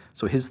Ferd.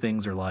 So his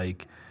things are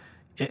like,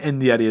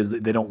 and the idea is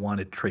that they don't want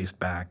it traced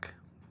back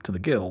to the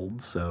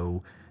guild,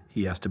 so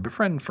he has to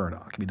befriend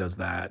Fernok. If he does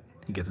that,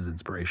 he gets his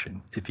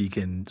inspiration. If he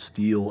can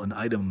steal an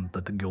item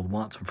that the guild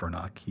wants from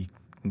Fernok, he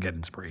can get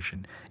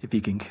inspiration. If he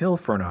can kill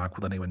Fernok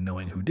without anyone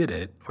knowing who did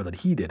it or that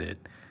he did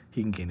it,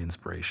 he can gain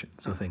inspiration.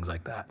 So things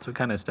like that. So it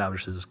kind of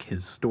establishes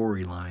his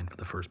storyline for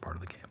the first part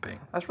of the campaign.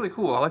 That's really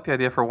cool. I like the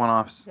idea for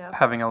one-offs. Yep.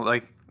 Having a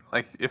like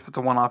if it's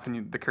a one-off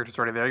and the character's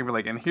already there, you'd be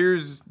like, and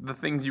here's the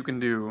things you can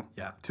do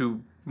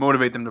to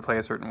motivate them to play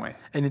a certain way.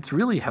 And it's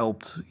really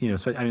helped,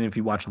 if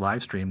you watch the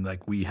live stream,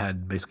 like we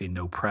had basically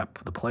no prep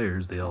for the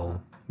players. They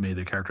all made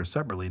their characters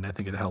separately, and I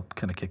think it helped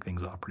kind of kick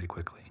things off pretty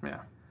quickly. Yeah,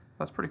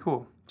 that's pretty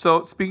cool.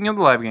 So speaking of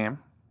the live game,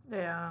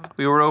 Yeah.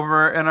 we were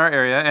over in our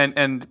area,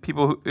 and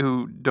people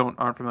who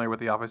aren't familiar with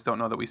the office don't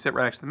know that we sit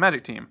right next to the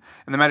Magic team.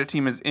 And the Magic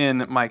team is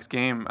in Mike's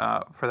game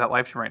for that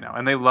live stream right now,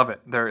 and they love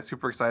it. They're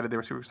super excited. They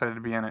were super excited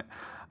to be in it.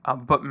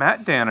 But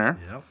Matt Danner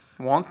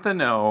wants to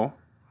know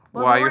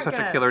Well, why we you're weren't such a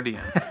gonna- killer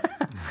DM.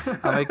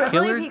 I'm a I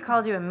killer. believe he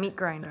called you a meat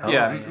grinder.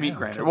 Yeah, yeah, meat yeah.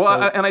 grinder. So-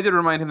 Well, and I did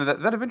remind him that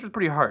adventure's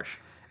pretty harsh.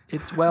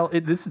 It's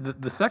this is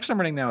the section I'm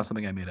running now is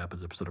something I made up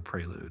as a sort of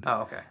prelude.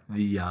 Oh, okay.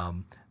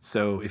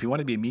 So if you want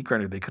to be a meat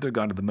grinder, they could have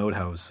gone to the Moat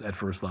House at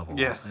first level.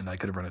 Yes. And I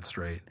could have run it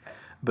straight.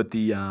 But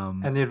the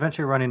And the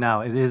adventure you're running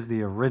now, it is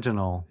the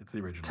original it's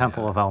the original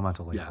Temple yeah. of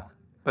Elemental Evil. Yeah.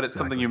 But it's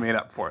something you made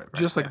up for it, right?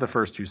 Just like the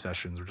first two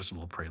sessions were just a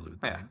little prelude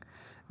Yeah.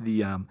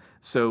 thing.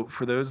 So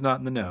for those not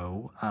in the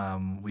know,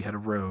 we had a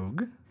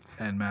rogue,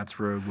 and Matt's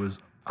rogue was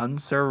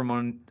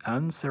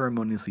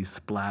unceremoniously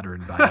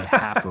splattered by a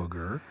half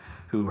ogre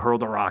who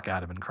hurled a rock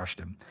at him and crushed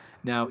him.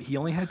 Now he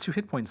only had 2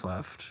 hit points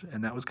left,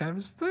 and that was kind of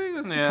his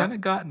thing. So Yeah. He kind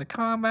of got into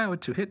combat with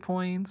 2 hit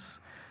points.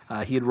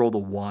 He had rolled a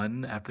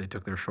 1 after they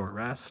took their short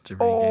rest to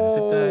regain his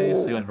hit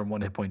dice. So he went from 1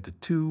 hit point to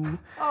 2.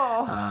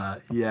 So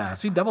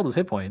he doubled his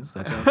hit points.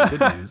 That's the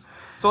good news.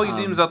 So all you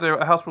DMs out there,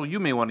 a house rule you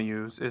may want to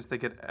use is they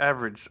get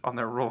average on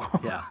their roll.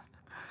 Yeah.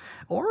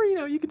 Or,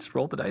 you could just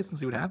roll the dice and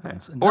see what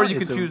happens. And Or that you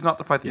is could so- choose not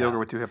to fight the yeah. ogre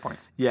with 2 hit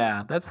points.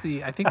 Yeah, I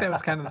think that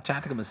was kind of the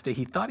tactical mistake.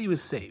 He thought he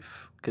was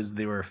safe because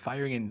they were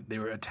fighting the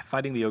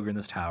ogre in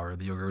this tower.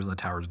 The ogre was in the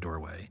tower's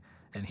doorway,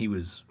 and he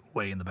was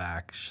way in the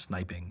back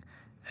sniping,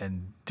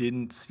 and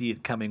didn't see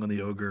it coming when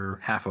the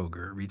half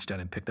ogre, reached down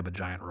and picked up a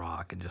giant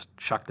rock and just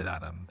chucked it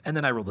at him. And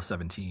then I rolled a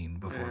 17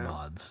 before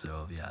mods,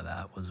 so yeah,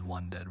 that was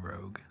 1 dead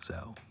rogue.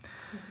 So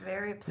He's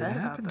very upset it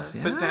about happens. this.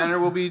 Yeah. But Tanner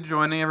will be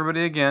joining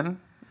everybody again.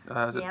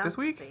 Is it this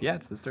week? Yeah,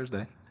 it's this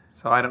Thursday.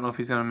 So I don't know if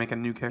he's going to make a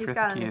new character. He's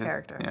got I think a new he is.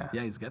 character. Yeah.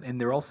 Yeah, he's got,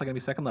 and they're also going to be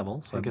second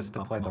level. So He gets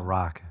to play the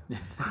rock.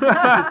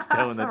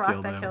 stone The that rock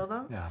killed that him. killed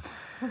him.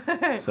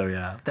 Yeah. So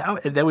yeah,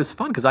 that was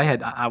fun because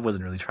I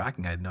wasn't really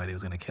tracking. I had no idea it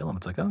was going to kill him.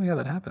 It's like, oh yeah,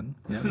 that happened.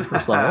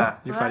 First level,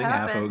 you're That fighting a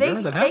half happened.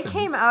 ogre. That They happens.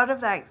 came out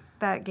of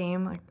that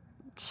game like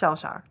shell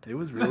shocked. It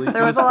was really.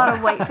 There was a lot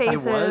of white was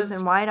faces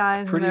and wide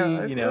eyes. pretty, and they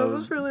were like, you know, it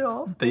was really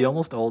awful. They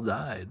almost all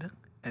died,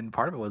 and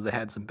part of it was they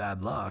had some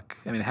bad luck.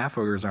 I mean, half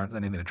ogres aren't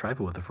anything to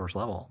trifle with the first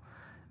level,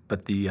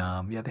 but they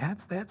had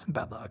some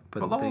bad luck.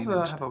 But What level's they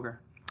a half ogre?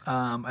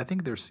 I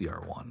think they're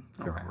CR1.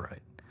 If I remember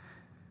right.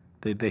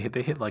 They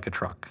hit like a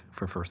truck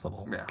for first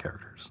level Yeah.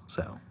 characters.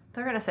 So.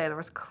 They're gonna say there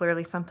was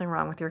clearly something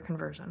wrong with your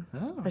conversion.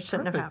 Oh, It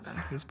shouldn't have perfect.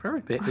 happened. It was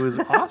perfect. It was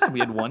awesome. We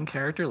had 1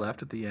 character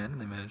left at the end,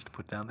 and they managed to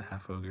put down the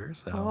half ogre.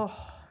 So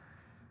Oh,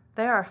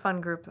 they are a fun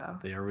group though.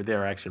 they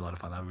are actually a lot of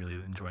fun. I'm really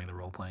enjoying the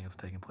role playing that's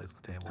taking place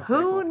at the table.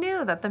 Who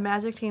knew that the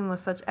Magic team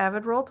was such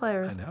avid role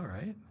players? I know,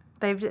 right?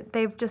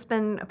 They've just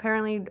been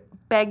apparently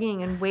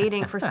begging and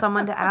waiting for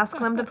someone to ask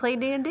them to play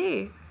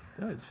D&D.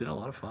 Yeah, it's been a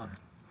lot of fun.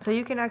 So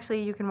you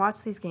can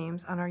watch these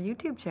games on our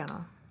YouTube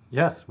channel.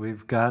 Yes,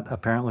 we've got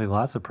apparently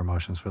lots of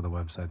promotions for the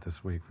website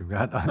this week. We've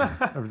got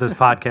this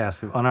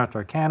podcast. We've Unearthed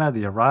Arcana,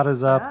 the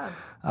errata's up,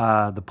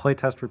 the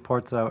playtest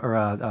reports,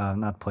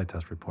 not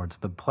playtest reports,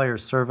 the player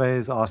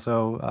surveys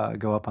also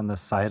go up on the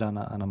site on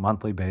a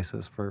monthly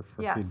basis for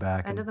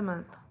feedback. End of the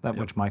month.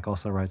 Which Mike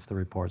also writes the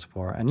reports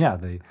for. And yeah,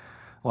 the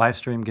live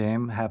stream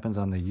game happens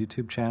on the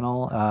YouTube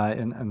channel.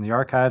 In the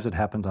archives, it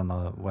happens on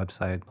the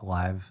website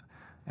live.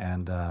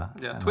 And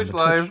and Twitch on the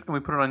live, and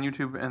we put it on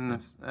YouTube and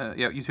this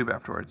YouTube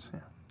afterwards. Yeah.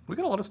 We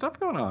got a lot of stuff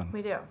going on.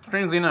 We do.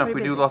 Strangely enough,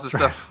 Pretty we do busy. lots of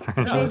stuff.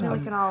 It's amazing we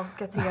can all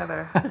get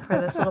together for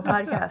this little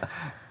podcast.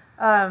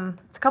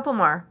 It's a couple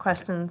more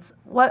questions.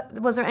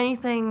 Was there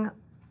anything?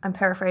 I'm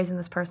paraphrasing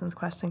this person's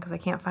question because I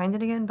can't find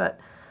it again. But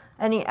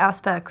any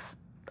aspects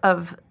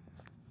of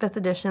 5th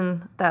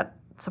edition that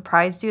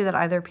surprised you that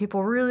either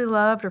people really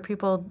loved or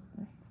people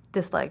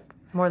disliked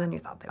more than you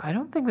thought they would? I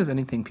don't think there's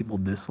anything people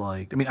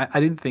disliked. I mean, I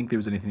didn't think there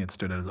was anything that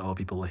stood out as, oh,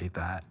 people will hate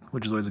that,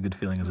 which is always a good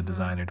feeling as a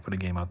designer to put a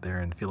game out there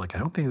and feel like I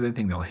don't think there's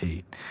anything they'll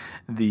hate.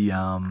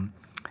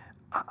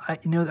 I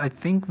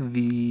think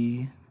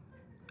the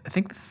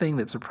thing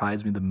that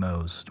surprised me the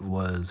most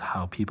was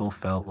how people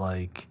felt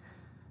like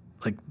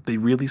they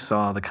really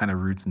saw the kind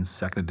of roots in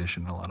 2nd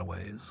edition in a lot of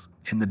ways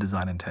in the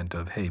design intent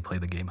of, hey, play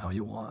the game how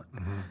you want,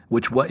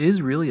 which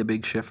is really a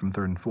big shift from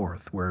 3rd and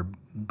 4th, where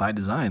by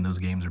design those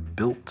games are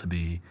built to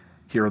be,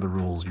 here are the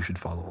rules, you should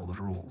follow all the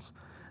rules.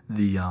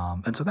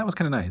 And so that was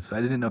kind of nice.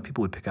 I didn't know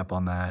people would pick up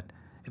on that.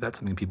 If that's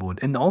something people would,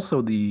 and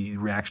also the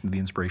reaction to the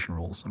inspiration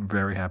rules. I'm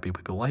very happy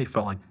people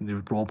felt like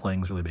the role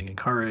playing is really being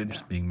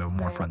encouraged, being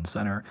more front and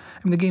center. I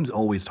mean, the game's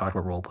always talked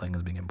about role playing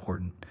as being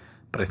important,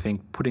 but I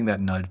think putting that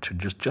nudge to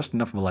just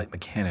enough of a light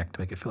mechanic to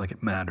make it feel like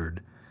it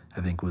mattered,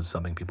 I think was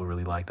something people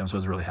really liked. So I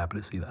was really happy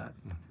to see that.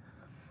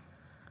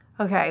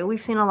 Okay,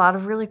 we've seen a lot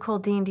of really cool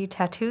D&D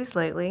tattoos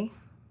lately,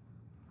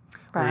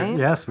 right?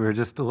 Yes, we were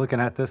just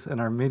looking at this in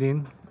our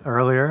meeting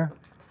earlier.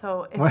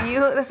 So if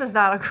this is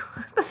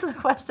a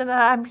question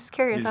that I'm just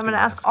curious. I'm going to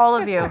ask ask. all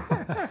of you.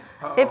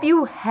 If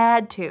you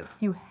had to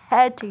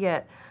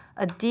get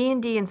a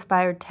D&D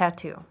inspired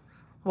tattoo,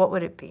 what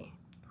would it be?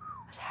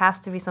 It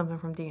has to be something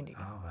from D&D.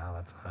 Oh wow,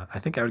 that's. I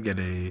think I'd get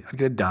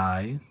a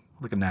die,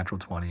 like a natural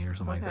 20 or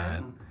something like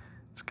that.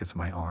 Just get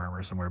some on my arm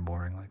or somewhere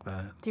boring like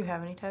that. Do you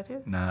have any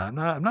tattoos? Nah, I'm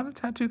not a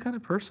tattoo kind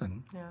of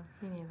person. Yeah,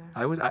 me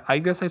neither. I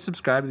guess I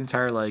subscribe to the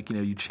entire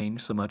you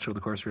change so much over the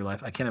course of your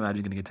life. I can't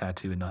imagine getting a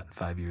tattoo and not in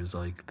 5 years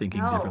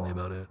thinking differently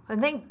about it. And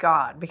thank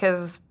God,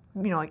 because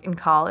in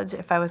college,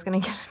 if I was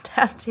going to get a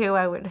tattoo,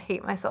 I would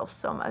hate myself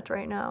so much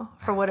right now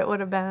for what it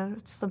would have been.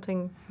 It's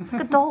something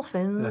like a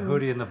dolphin. The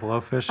Hootie and the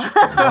Blowfish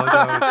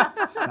logo.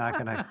 It's not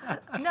going to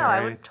No,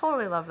 I would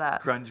totally love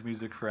that. Grunge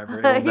music forever.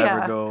 It'll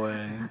never go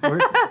away.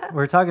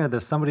 We're talking to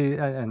this. Somebody,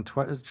 and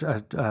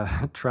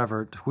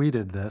Trevor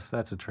tweeted this.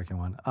 That's a tricky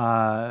one.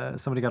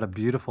 Somebody got a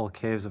beautiful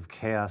Caves of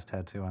Chaos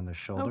tattoo on their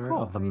shoulder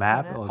cool. of the Have you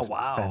map. seen It it? looks Oh,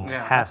 wow. fantastic.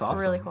 Yeah, that's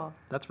awesome. Really cool.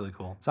 That's really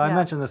cool. So I Yeah.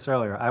 mentioned this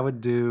earlier. I would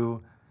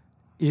do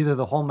either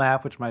the whole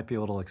map, which might be a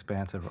little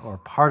expansive, or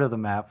part of the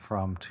map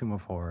from Tomb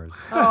of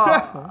Horrors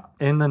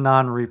in the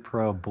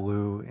non-repro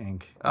blue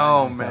ink.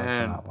 Oh, That would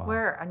man. come out well.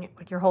 Where? On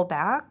your whole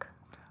back?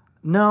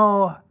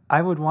 No,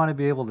 I would want to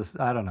be able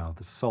to. I don't know,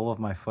 the sole of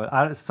my foot.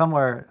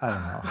 Somewhere. I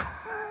don't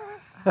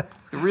know.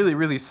 A really,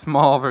 really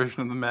small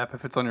version of the map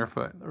if it's on your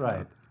foot.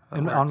 Right. That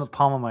And on the works.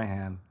 palm of my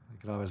hand. I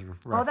could always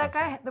reference That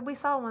it. guy. We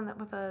saw one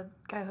with a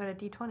guy who had a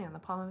D20 on the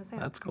palm of his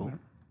hand. That's cool.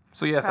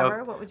 So yes,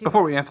 Trevor, what would you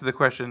before do? we answer the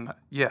question,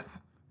 yes.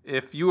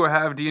 If you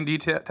have D&D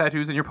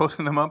tattoos and you're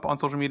posting them up on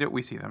social media,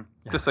 we see them.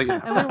 Just so you know.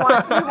 And we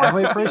want And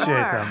we to see appreciate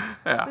more. them.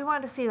 Yeah. We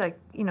want to see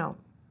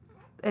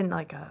in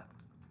like a.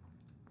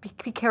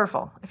 Be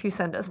careful if you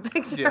send us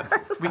pictures. Yes.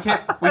 We of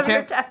your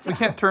can't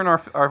tattoo. turn our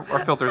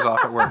filters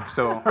off at work.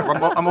 So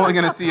I'm only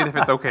going to see it if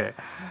it's okay.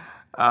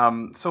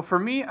 So for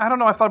me, I don't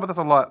know. I've thought about this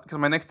a lot because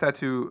my next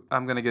tattoo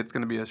I'm going to get is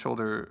going to be a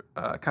shoulder,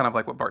 kind of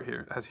like what Bart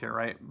has here,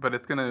 right? But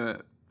it's going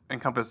to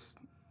encompass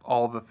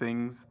all the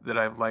things that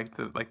I've liked,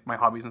 like my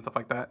hobbies and stuff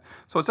like that.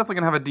 So it's definitely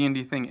going to have a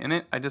D&D thing in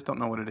it. I just don't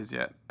know what it is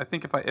yet. I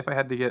think if I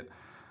had to get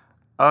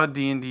a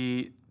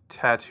D&D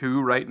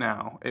tattoo right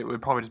now, it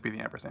would probably just be the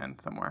ampersand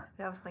somewhere.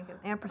 Yeah, I was thinking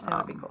ampersand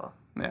would be cool.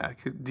 Yeah,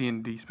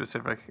 D&D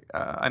specific.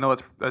 I know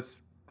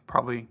that's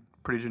probably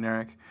pretty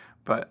generic,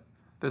 but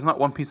there's not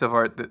one piece of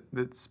art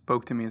that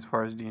spoke to me as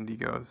far as D&D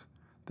goes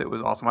that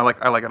was awesome. I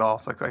like it all,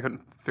 so I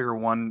couldn't figure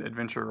one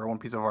adventure or one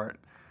piece of art.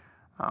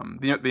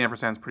 The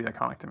ampersand's pretty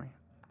iconic to me.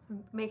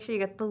 Make sure you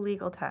get the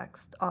legal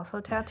text also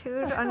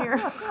tattooed on your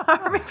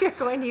arm if you're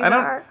going to use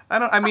art.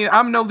 I mean,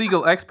 I'm no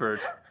legal expert,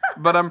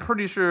 but I'm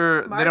pretty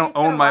sure they don't Marty's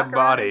gonna own my walk around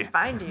body. and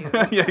find you.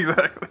 Yeah,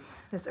 exactly.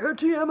 There's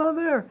RTM on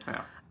there.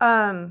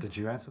 Yeah. Did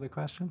you answer the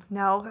question?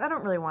 No, I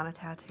don't really want a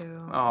tattoo.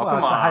 Oh, Well, come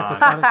it's a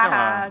on.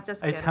 hypothetical.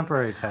 Just A kidding.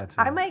 temporary tattoo.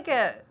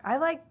 I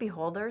like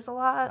beholders a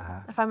lot.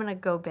 If I'm gonna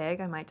go big,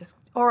 I might just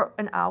or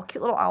an owl,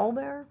 cute little owl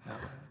bear.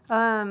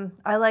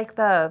 I like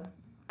the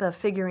the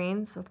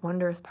figurines of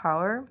Wondrous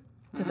Power.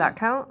 Does that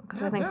count?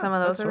 Because I think some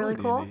of those are really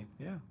cool.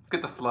 Yeah.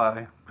 Get the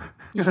fly.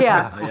 Yeah.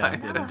 Yeah,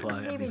 the fly,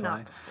 Maybe the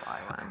not fly.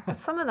 the fly one. But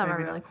some of them are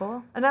really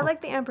cool. And I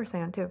like the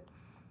ampersand too.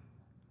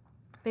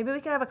 Maybe we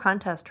could have a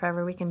contest,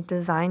 Trevor. We can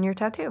design your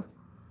tattoo.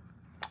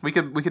 We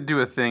could do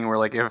a thing where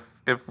like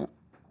if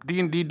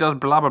D&D does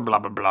blah blah blah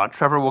blah blah,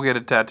 Trevor will get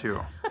a tattoo.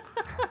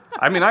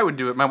 I mean, I would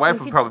do it. My wife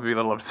would probably be a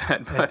little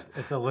upset, but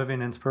It's a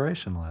living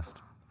inspiration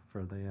list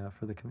for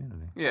the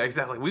community. yeah,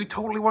 exactly. We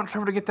totally want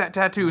Trevor to get that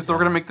tattoo, so we're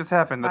gonna make this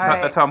happen. That's All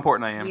right. that's how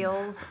important I am.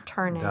 Wheels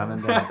turning. Done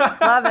and done.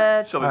 Love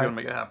it. Shelly's gonna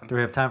make it happen. Do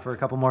we have time for a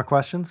couple more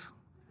questions?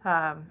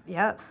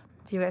 Yes.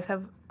 Do you guys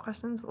have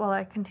questions while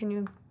I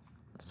continue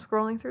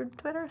scrolling through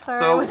Twitter?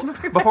 Sorry, I wasn't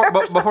So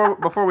prepared.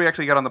 before we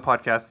actually got on the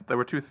podcast, there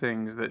were two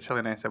things that Shelly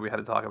and I said we had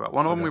to talk about.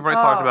 One of them we've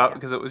already talked about yeah.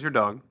 because it was your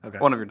dog. Okay.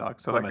 One of your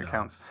dogs, so One that of my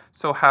counts.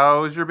 So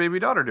how's your baby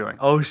daughter doing?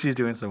 Oh, she's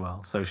doing so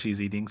well. So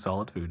she's eating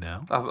solid food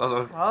now.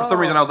 For some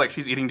reason, I was like,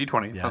 she's eating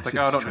D20s. I was like,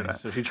 she's oh, don't do trying- that.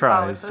 So she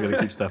tries Solid to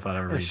keep stuff out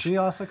of her Is reach. she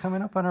also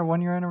coming up on her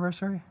 1 year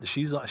anniversary?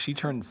 She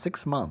turned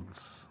 6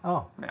 months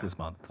Oh, this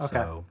month. Okay.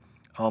 So,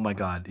 oh my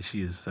God,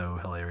 she is so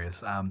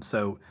hilarious.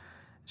 So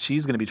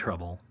she's gonna be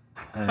trouble,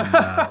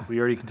 and we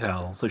already can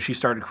tell. So she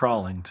started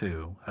crawling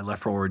too. I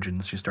left for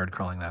Origins. She started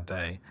crawling that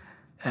day.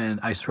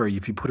 And I swear,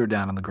 if you put her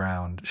down on the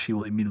ground, she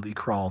will immediately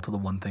crawl to the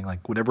one thing,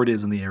 like whatever it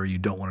is in the area you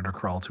don't want her to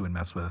crawl to and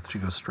mess with. She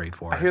goes straight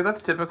for I it. hear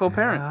that's typical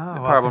parent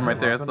welcome problem to- right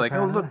there. It's welcome like, to oh,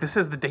 parent look, life. this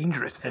is the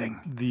dangerous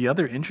thing. The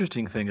other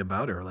interesting thing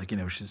about her, like,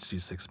 she's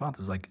 6 months,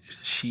 is like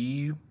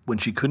when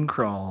she couldn't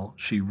crawl,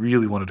 she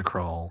really wanted to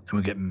crawl and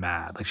would get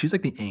mad. Like, she's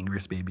like the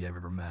angriest baby I've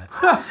ever met.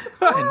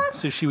 And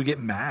so she would get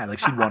mad, like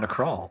she'd want to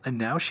crawl. And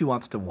now she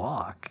wants to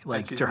walk.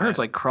 Like, she's to her, mad. it's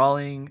like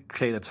crawling,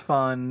 okay, that's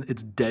fun.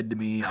 It's dead to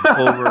me.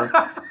 I'm over.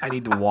 I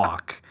need to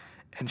walk.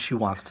 And she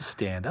wants to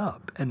stand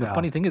up. And the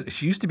funny thing is,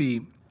 she used to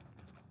be,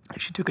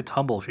 if she took a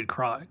tumble, she'd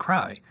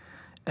cry.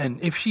 And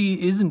if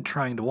she isn't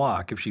trying to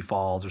walk, if she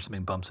falls or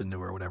something bumps into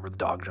her or whatever, the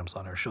dog jumps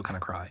on her, she'll kind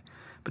of cry.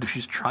 But if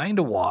she's trying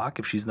to walk,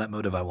 if she's in that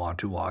mode of I want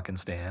to walk and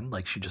stand,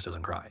 like she just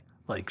doesn't cry.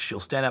 Like she'll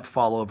stand up,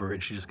 fall over,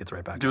 and she just gets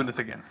right back Doing up. this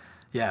again.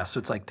 Yeah, so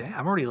it's like, damn,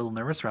 I'm already a little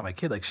nervous around my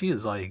kid. Like she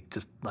is like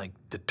just like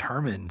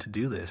determined to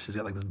do this. She's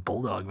got like this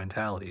bulldog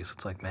mentality. So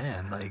it's like,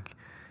 man, like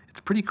it's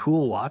pretty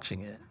cool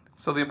watching it.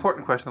 So the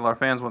important question that our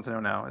fans want to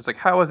know now is like,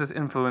 how has this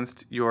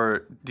influenced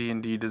your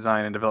D&D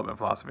design and development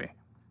philosophy?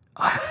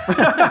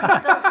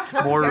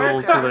 More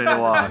rules for them to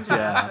watch.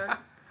 Yeah.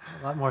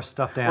 a lot more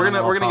stuffed We're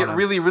animal. gonna get opponents.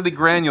 really, really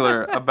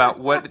granular about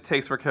what it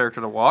takes for a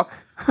character to walk.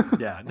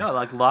 Yeah, no,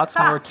 like lots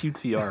more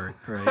cutesy art,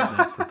 right?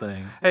 That's the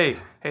thing. Hey,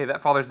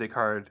 that Father's Day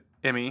card,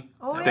 Emmy.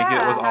 Oh, I think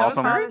yeah, it was that was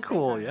awesome. fun. Very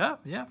cool. Yeah,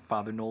 yeah.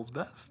 Father Knows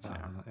best.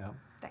 Yeah.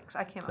 Thanks.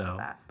 I came up So with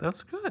that.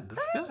 that's good.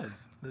 That's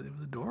good. It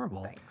was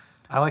adorable. Thanks.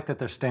 I like that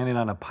they're standing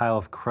on a pile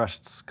of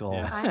crushed skulls.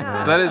 Yes. I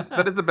know. That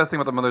is the best thing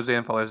about the Mother's Day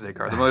and Father's Day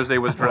card. The Mother's Day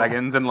was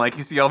dragons, and like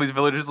you see all these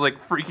villagers like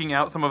freaking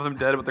out, some of them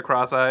dead with the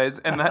cross eyes,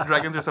 and that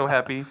dragons are so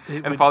happy.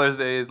 And Father's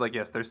Day is like,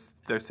 yes,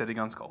 they're sitting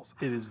on skulls.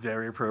 It is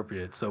very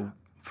appropriate. So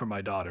for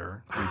my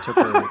daughter,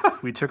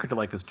 we took her to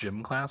like this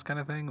gym class kind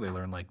of thing. They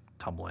learn like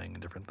tumbling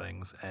and different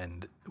things.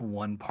 And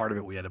one part of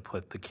it, we had to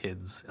put the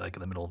kids like in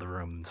the middle of the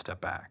room and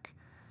step back.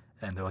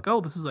 And they're like, oh,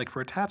 this is like for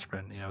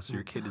attachment, so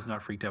your kid is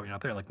not freaked out when you're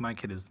not there. Like my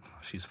kid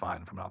she's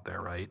fine if I'm not there,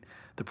 right?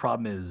 The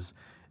problem is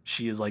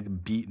she is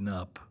like beaten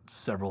up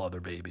several other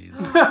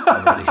babies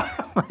already.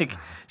 Like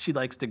she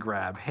likes to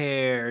grab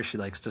hair, she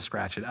likes to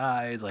scratch at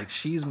eyes. Like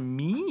she's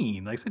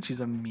mean. Like I said, she's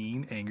a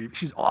mean, angry.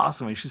 She's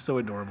awesome. and she's so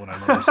adorable, and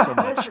I love her so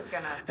much. This is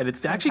gonna. And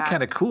it's actually impact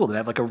kind of cool to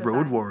have like a road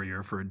design.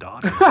 warrior for a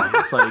daughter. Right?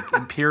 It's like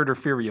Imperator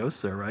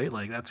Furiosa, right?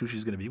 Like that's who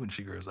she's gonna be when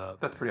she grows up.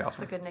 That's pretty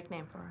awesome. It's a good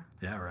nickname for her.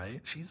 Yeah, right.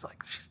 She's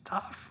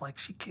tough. Like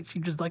she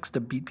just likes to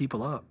beat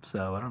people up.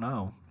 So I don't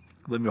know.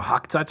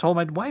 I told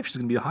my wife she's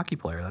gonna be a hockey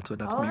player. That's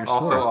gonna be her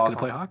Also sport. awesome.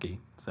 Gonna play hockey.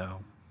 So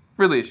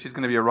Really, she's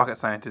going to be a rocket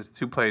scientist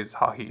who plays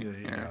hockey. There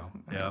you go.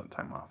 Yeah. Yeah.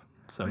 Time off.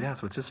 so yeah.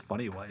 So it's just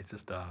funny why it's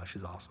just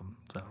she's awesome.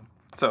 So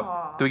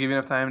So, do we give you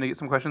enough time to get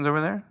some questions over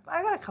there?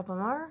 I got a couple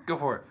more. Go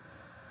for it.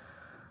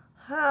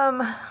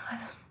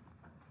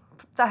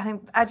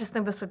 I just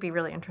think this would be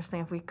really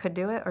interesting if we could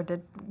do it or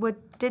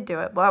did do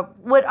it. Well,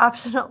 would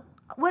optional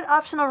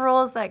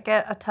rules that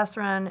get a test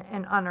run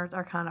in Unearthed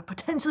Arcana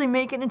potentially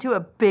make it into a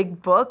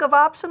big book of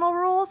optional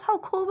rules? How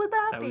cool would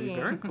that that be? would be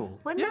very cool.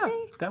 Wouldn't yeah,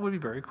 it be? that would be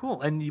very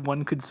cool. And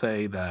one could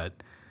say that.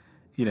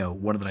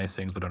 One of the nice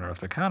things about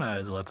Unearthed Arcana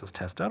is it lets us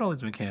test out all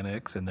these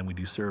mechanics, and then we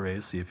do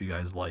surveys, see if you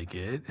guys like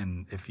it,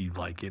 and if you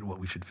like it, what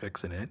we should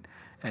fix in it.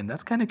 And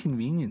that's kind of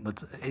convenient.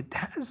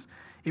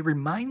 It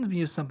reminds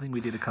me of something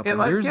we did a couple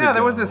years ago.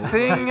 There was this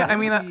thing. I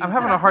mean, I'm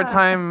having a hard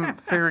time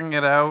figuring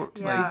it out.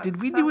 Yeah. Like,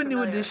 Did we Sounds do a new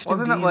familiar. edition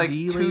wasn't of it like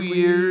D&D 2 lately?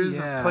 years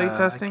Yeah, of play I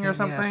testing or can't-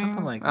 something? Yeah,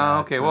 something like that. Oh,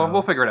 okay. Well, So-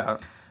 we'll figure it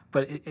out.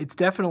 But it's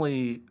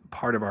definitely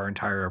part of our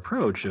entire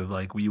approach of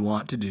like we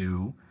want to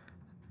do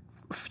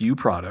few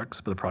products,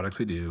 but the products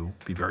we do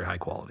be very high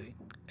quality.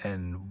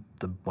 And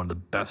one of the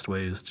best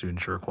ways to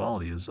ensure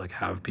quality is like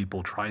have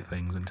people try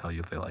things and tell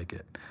you if they like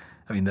it.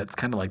 I mean, that's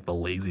kind of like the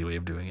lazy way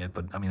of doing it,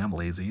 but I mean, I'm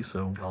lazy,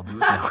 so I'll do it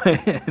that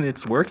way. And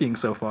it's working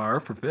so far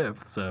for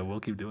 5th, so we'll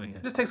keep doing It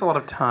it. just takes a lot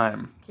of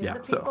time. Give Yeah, the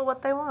people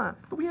what they want.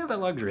 But we have that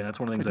luxury, and that's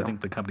one of the things I think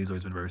the company's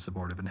always been very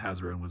supportive, and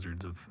Hasbro and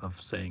Wizards of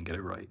saying get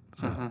it right.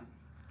 So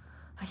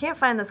I can't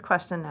find this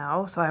question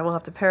now, so I will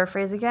have to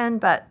paraphrase again,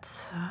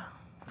 but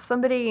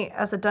somebody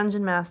as a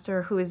dungeon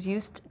master who is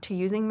used to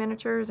using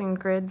miniatures and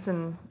grids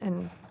and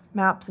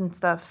maps and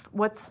stuff,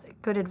 what's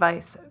good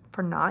advice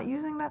for not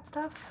using that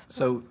stuff?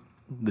 So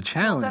the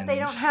challenge... That they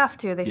don't have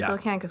to. They Yeah. still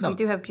can, because No. we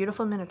do have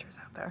beautiful miniatures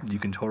out there. You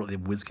can totally...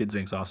 WizKids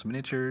makes awesome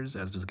miniatures,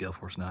 as does Gale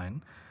Force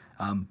 9.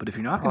 But if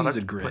you're not going to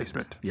use a Product grid...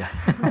 placement. Yeah.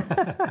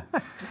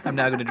 I'm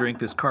now going to drink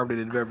this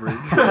carbonated beverage.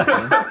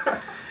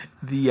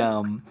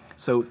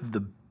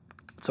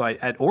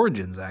 At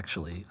Origins,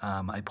 actually,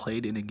 I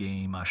played in a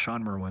game.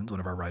 Sean Merwin's one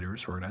of our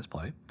writers for Organized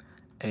Play.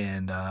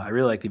 And I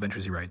really like the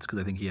adventures he writes because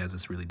I think he has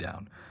this really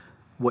down.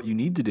 What you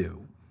need to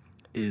do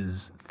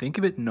is think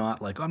of it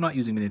not like, oh, I'm not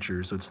using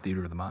miniatures, so it's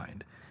theater of the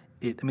mind.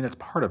 That's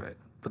part of it.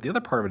 But the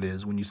other part of it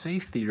is when you say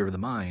theater of the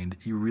mind,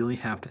 you really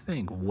have to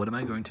think, what am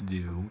I going to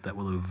do that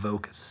will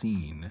evoke a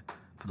scene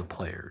for the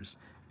players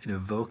and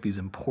evoke these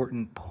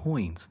important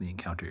points in the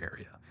encounter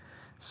area?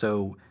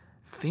 So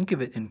think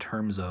of it in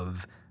terms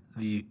of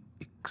the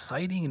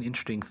exciting and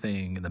interesting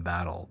thing in the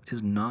battle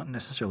is not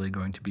necessarily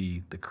going to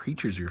be the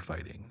creatures you're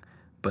fighting,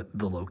 but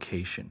the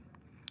location.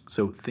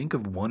 So think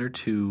of 1 or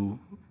 2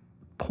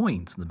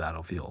 points in the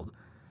battlefield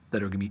that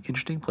are going to be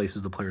interesting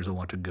places the players will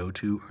want to go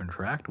to or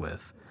interact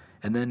with,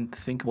 and then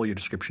think of all your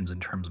descriptions in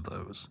terms of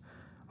those.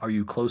 Are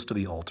you close to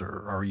the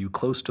altar? Are you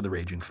close to the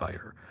raging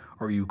fire?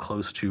 Are you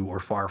close to or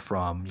far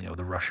from,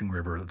 the rushing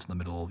river that's in the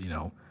middle,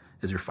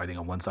 as you're fighting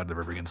on one side of the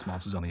river against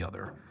monsters on the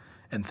other,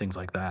 and things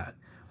like that,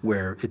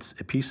 where it's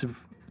a piece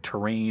of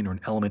terrain or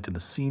an element in the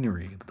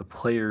scenery that the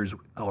players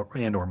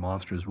or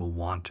monsters will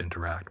want to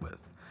interact with.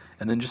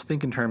 And then just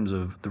think in terms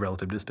of the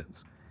relative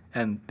distance.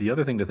 And the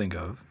other thing to think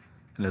of,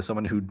 and as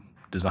someone who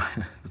is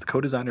the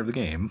co-designer of the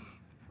game,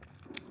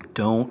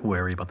 don't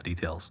worry about the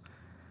details.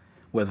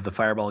 Whether the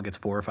fireball gets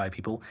 4 or 5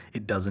 people,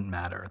 it doesn't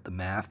matter. The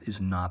math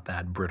is not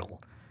that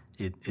brittle.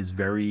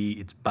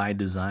 It's by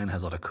design,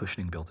 has a lot of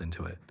cushioning built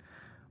into it,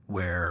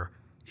 where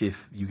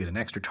if you get an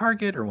extra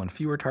target or 1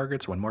 fewer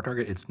targets or 1 more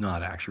target, it's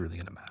not actually really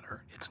going to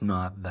matter. It's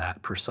not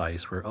that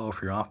precise where,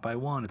 if you're off by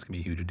 1, it's going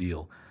to be a huge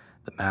deal.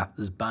 The math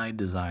is by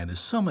design.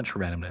 There's so much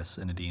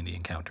randomness in a D&D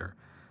encounter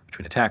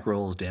between attack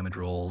rolls, damage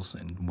rolls,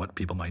 and what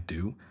people might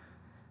do.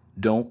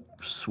 Don't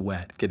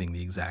sweat getting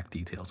the exact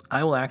details.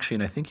 I will actually,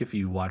 and I think if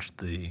you watched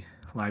the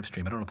live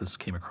stream, I don't know if this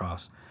came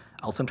across,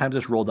 I'll sometimes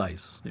just roll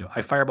dice.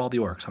 I fireball the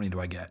orcs. How many do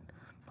I get?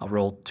 I'll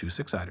roll 2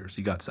 6-siders.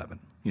 You got 7,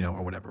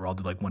 or whatever. Or I'll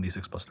do like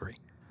 1d6 plus 3.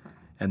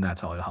 And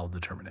that's how I'll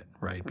determine it,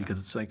 right? Because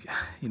it's like,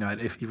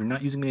 if you're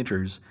not using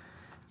miniatures,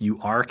 you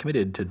are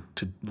committed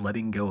to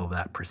letting go of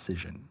that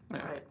precision.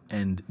 Yeah. Right.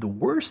 And the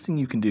worst thing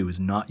you can do is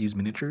not use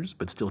miniatures,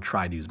 but still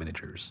try to use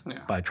miniatures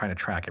by trying to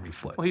track every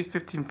foot. Well, he's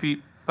 15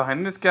 feet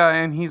behind this guy,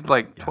 and he's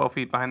like 12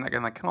 feet behind that guy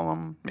in that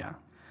column. Yeah.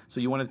 So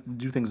you want to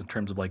do things in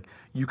terms of like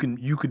you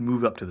could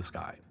move up to this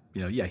guy.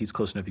 He's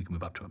close enough you can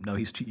move up to him. No,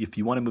 if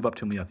you want to move up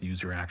to him, you have to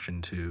use your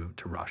action to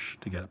rush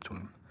to get up to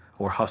him.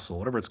 Or hustle,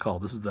 whatever it's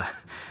called.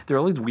 There are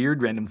all these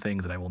weird random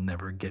things that I will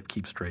never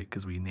keep straight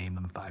because we name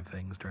them 5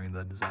 things during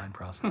the design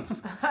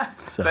process.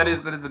 So That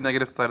is the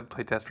negative side of the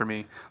playtest for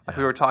me. Like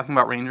we were talking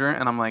about Ranger,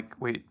 and I'm like,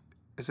 wait,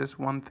 is this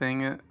one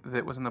thing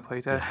that was in the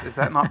playtest? Is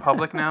that not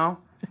public now?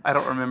 I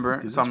don't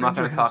remember, so I'm not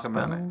going to talk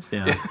about it.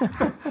 Yeah.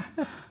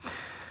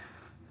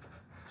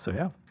 So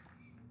yeah.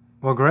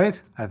 Well,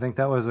 great. I think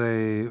that was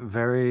a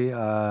very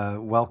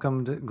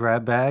welcomed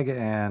grab bag.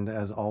 And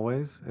as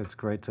always, it's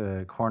great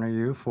to corner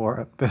you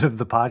for a bit of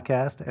the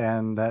podcast.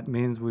 And that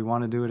means we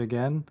want to do it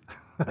again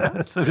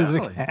as soon as we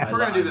Definitely. can. We're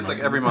going to do this like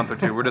every month or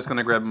 2. We're just going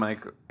to grab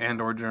Mike and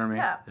or Jeremy.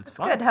 Yeah, It's it's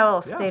fun. good to have a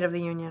little Yeah. State of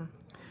the Union.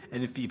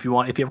 And if you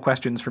have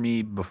questions for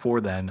me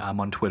before then, I'm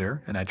on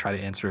Twitter and I try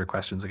to answer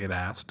questions that get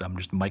asked. I'm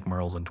just Mike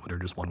Merles on Twitter,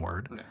 just one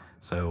word. Yeah.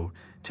 So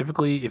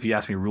typically, if you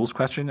ask me a rules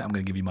question, I'm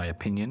going to give you my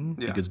opinion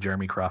Yeah. because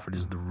Jeremy Crawford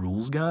is the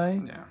rules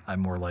guy. Yeah.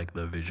 I'm more like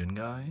the vision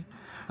guy.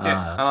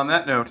 And on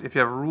that note, if you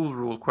have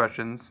rules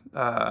questions,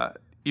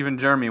 even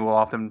Jeremy will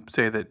often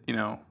say that,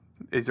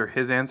 these are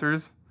his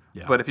answers.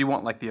 Yeah. But if you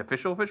want like the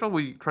official,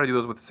 we try to do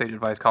those with the Sage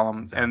Advice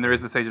columns. And there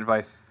is the Sage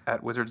Advice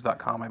at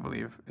wizards.com, I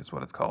believe, is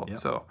what it's called. Yep,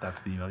 So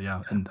that's the email,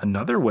 yeah. And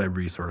another web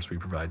resource we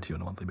provide to you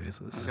on a monthly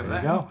basis. Look There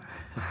at you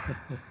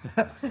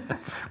that. go.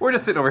 we're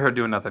just sitting over here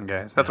doing nothing,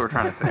 guys. That's what we're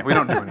trying to say. We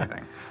don't do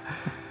anything.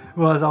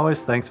 Well, as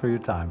always, thanks for your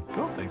time.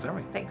 Cool. Thanks,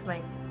 Jeremy. Thanks,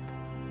 Mike.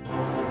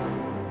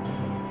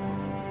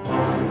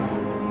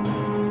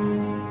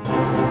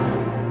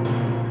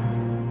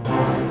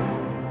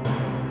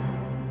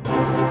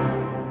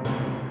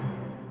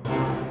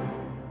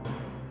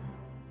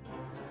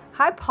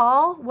 Hi,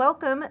 Paul.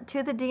 Welcome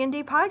to the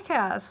D&D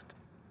podcast.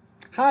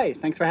 Hi,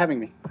 thanks for having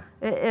me.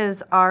 It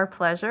is our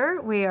pleasure.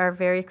 We are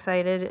very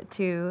excited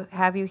to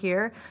have you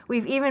here.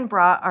 We've even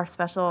brought our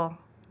special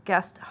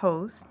guest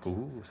host,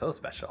 Ooh, so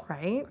special.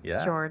 right?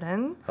 Yeah.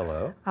 Jordan.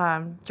 Hello.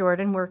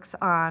 Jordan works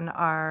on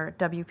our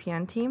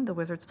WPN team, the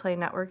Wizards Play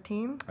Network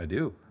team. I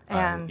do.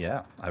 And-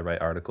 I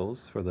write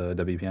articles for the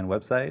WPN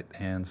website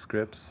and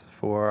scripts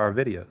for our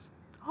videos.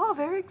 Oh,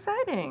 very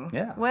exciting.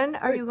 Yeah. When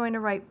are you going to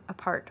write a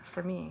part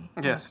for me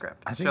in the Yes.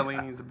 script? Shelley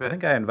needs a bit. I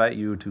think I invite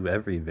you to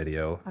every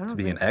video to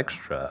be an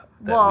extra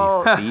that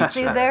Well, we feature.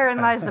 see, therein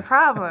lies the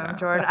problem,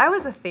 Jordan. I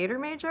was a theater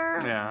major,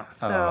 Yeah.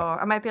 so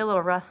I might be a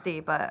little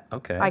rusty, but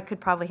Okay. I could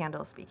probably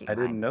handle a speaking I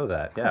line. didn't know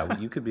that. Yeah,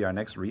 you could be our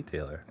next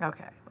retailer.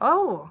 Okay.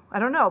 Oh, I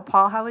don't know.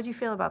 Paul, how would you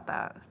feel about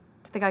that? Do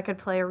you think I could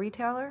play a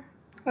retailer?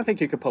 I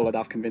think you could pull it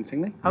off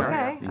convincingly.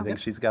 Okay. You think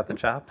she's got the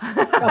chops?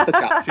 Not the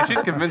chops. See,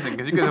 she's convincing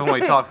because you guys only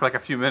talked for like a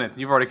few minutes,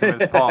 and you've already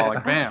convinced Paul.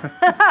 Like, bam.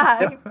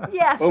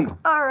 Yes. Boom.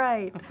 All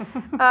right.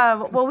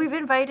 Well, we've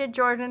invited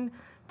Jordan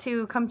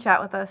to come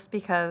chat with us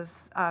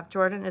because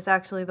Jordan is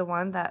actually the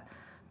one that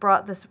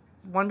brought this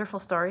wonderful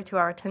story to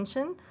our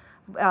attention.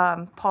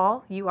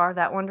 Paul, you are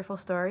that wonderful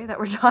story that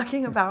we're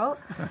talking about.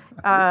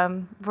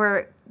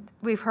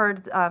 We've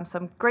heard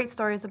some great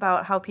stories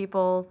about how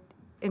people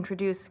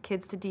introduce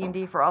kids to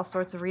D&D for all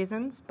sorts of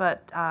reasons,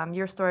 but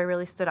your story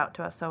really stood out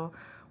to us. So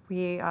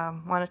we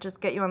want to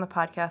just get you on the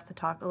podcast to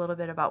talk a little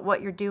bit about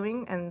what you're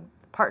doing and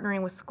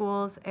partnering with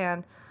schools,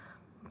 and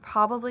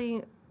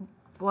probably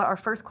what our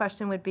first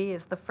question would be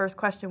is the first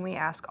question we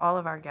ask all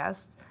of our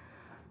guests.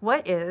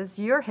 What is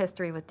your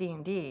history with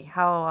D&D?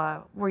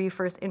 How were you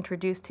first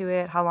introduced to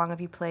it? How long have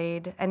you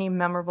played? Any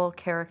memorable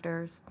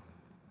characters?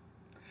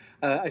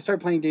 I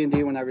started playing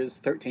D&D when I was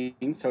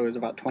 13, so it was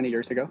about 20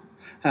 years ago.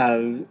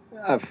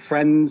 A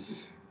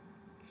friend's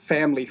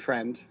family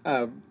friend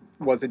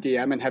was a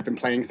DM and had been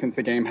playing since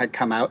the game had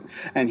come out,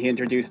 and he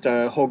introduced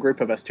a whole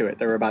group of us to it.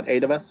 There were about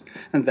 8 of us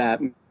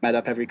that met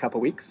up every couple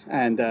weeks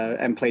and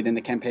played in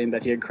the campaign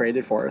that he had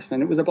created for us,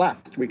 and it was a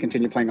blast. We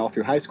continued playing all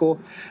through high school,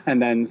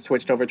 and then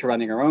switched over to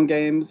running our own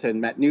games and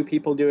met new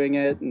people doing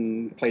it,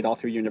 and played all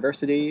through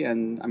university.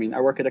 And I mean,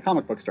 I work at a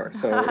comic book store,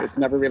 so it's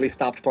never really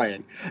stopped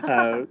playing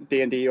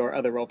D&D or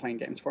other role-playing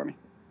games for me.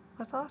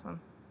 That's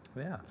awesome.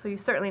 Yeah. So you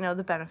certainly know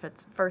the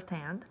benefits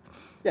firsthand.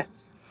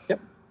 Yes. Yep.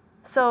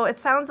 So it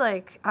sounds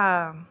like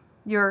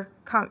your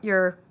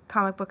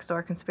comic book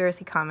store,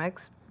 Conspiracy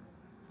Comics,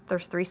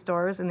 there's 3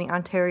 stores in the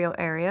Ontario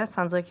area. It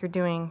sounds like you're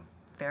doing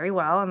very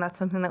well, and that's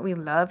something that we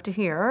love to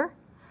hear.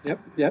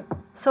 Yep.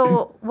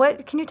 So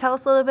can you tell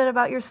us a little bit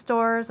about your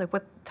stores? Like,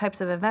 what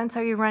types of events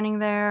are you running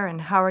there,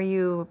 and how are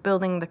you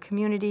building the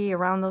community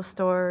around those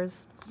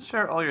stores?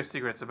 Share all your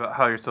secrets about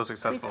how you're so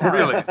successful. Tell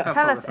Really. us,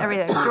 tell us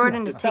everything.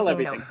 Jordan is Tell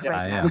taking everything. notes Yeah.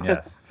 right I now. am,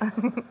 yes.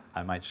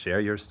 I might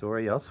share your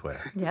story elsewhere.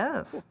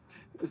 Yes.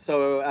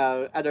 So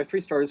at our 3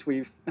 stores,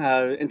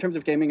 in terms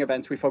of gaming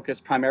events, we focus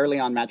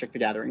primarily on Magic the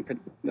Gathering,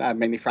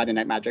 mainly Friday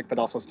Night Magic, but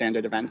also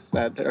standard events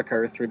that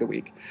occur through the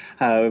week.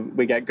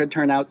 We get good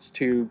turnouts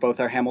to both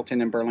our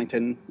Hamilton and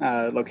Burlington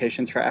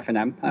locations for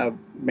F&M,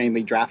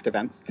 mainly draft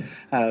events.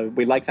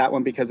 We like that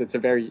one because it's a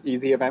very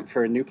easy event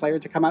for a new player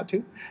to come out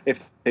to.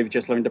 If they've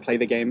just learned to play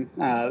the game,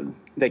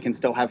 they can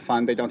still have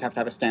fun. They don't have to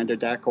have a standard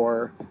deck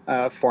or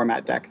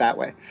format deck that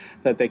way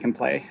that they can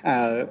play.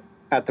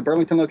 At the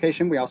Burlington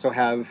location, we also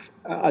have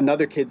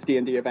another kids'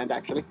 D&D event,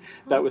 actually,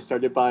 that was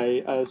started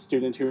by a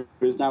student who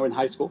is now in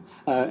high school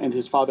and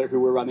his father who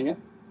were running it.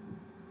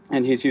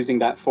 And he's using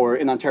that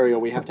in Ontario,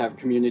 we have to have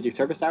community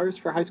service hours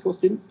for high school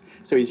students.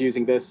 So he's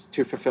using this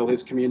to fulfill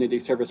his community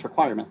service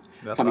requirement,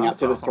 coming out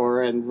to the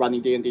store and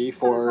running D&D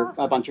for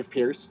a bunch of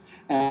peers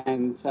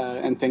and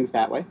things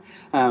that way,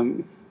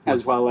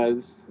 as well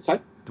as...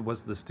 Sorry?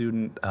 Was the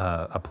student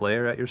a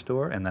player at your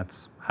store, and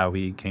that's how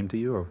he came to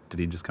you, or did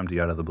he just come to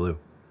you out of the blue?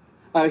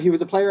 He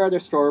was a player at our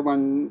store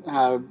when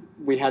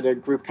we had a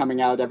group coming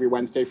out every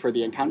Wednesday for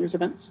the Encounters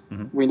events.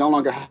 Mm-hmm. We no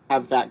longer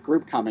have that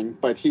group coming,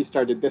 but he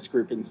started this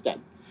group instead.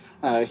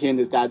 He and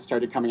his dad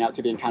started coming out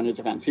to the Encounters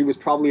events. He was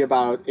probably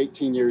about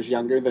 18 years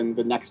younger than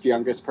the next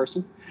youngest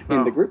person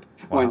in the group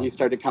when he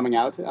started coming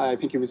out. I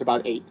think he was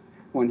about 8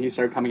 when he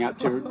started coming out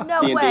to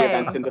D&D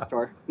events in the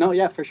store. No,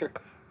 yeah, for sure.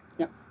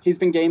 Yeah, he's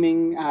been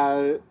gaming.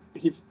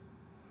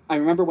 I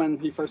remember when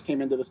he first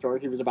came into the store,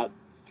 he was about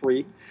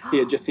 3. He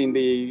had just seen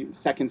the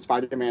second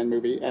Spider-Man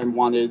movie and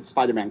wanted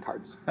Spider-Man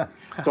cards.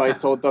 So I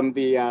sold them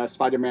the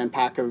Spider-Man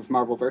pack of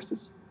Marvel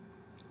Versus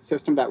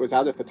system that was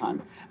out at the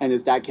time. And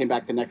his dad came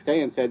back the next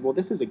day and said, well,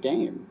 this is a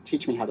game.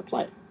 Teach me how to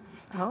play.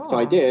 Oh. So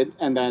I did,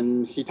 and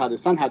then he taught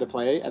his son how to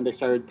play, and they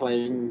started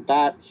playing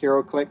that,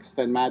 HeroClix,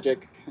 then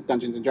Magic,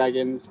 Dungeons &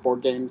 Dragons,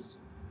 board games,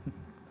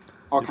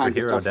 all kinds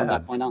of stuff from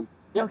that point on.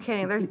 No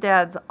kidding. There's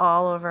dads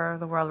all over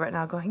the world right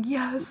now going,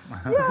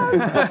 yes,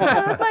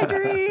 that's my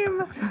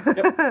dream.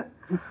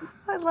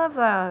 I love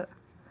that.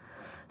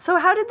 So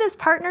how did this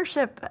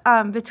partnership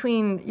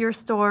between your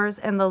stores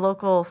and the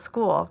local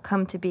school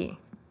come to be?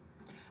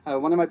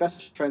 One of my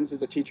best friends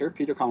is a teacher,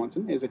 Peter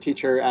Collinson, is a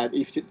teacher at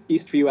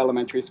Eastview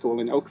Elementary School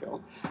in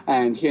Oakville.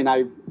 And he and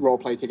I role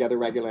play together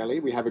regularly.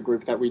 We have a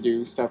group that we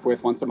do stuff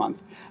with once a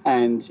month.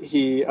 And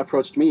he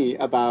approached me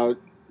about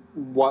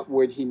what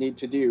would he need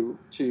to do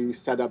to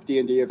set up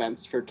D&D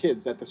events for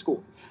kids at the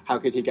school? How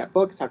could he get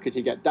books? How could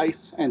he get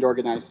dice and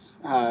organize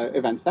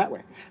events that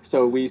way?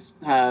 So we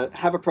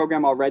have a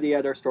program already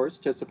at our stores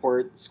to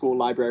support school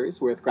libraries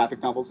with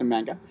graphic novels and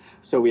manga.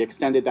 So we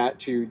extended that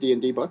to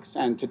D&D books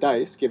and to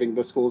dice, giving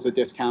the schools a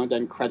discount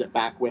and credit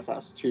back with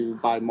us to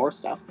buy more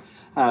stuff.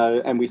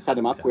 And we set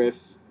them up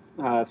with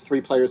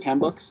 3 players'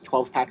 handbooks,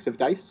 12 packs of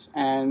dice,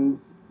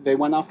 and they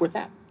went off with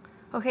that.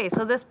 Okay,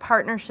 so this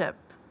partnership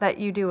that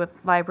you do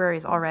with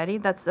libraries already,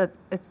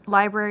 it's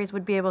libraries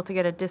would be able to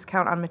get a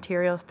discount on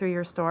materials through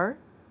your store?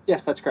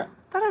 Yes, that's correct.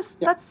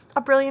 That's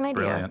a brilliant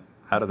idea. Brilliant.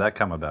 How did that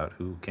come about?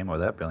 Who came up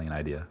with that brilliant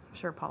idea? I'm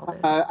sure Paul did.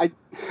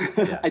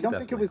 I don't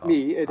think it was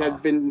me. It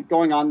had been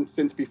going on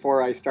since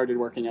before I started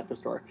working at the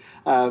store.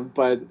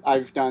 But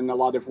I've done a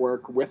lot of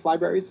work with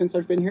libraries since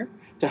I've been here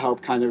to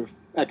help kind of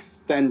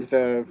extend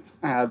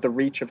the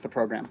reach of the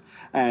program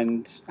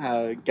and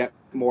get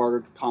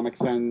more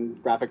comics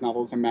and graphic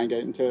novels and manga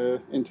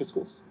into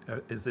schools.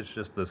 Is this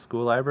just the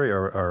school library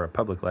or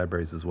public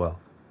libraries as well?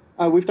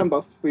 We've done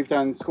both. We've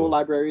done school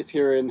libraries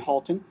here in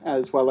Halton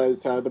as well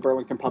as the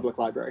Burlington Public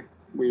Library.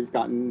 We've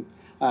gotten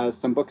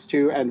some books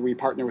too, and we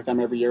partner with them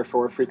every year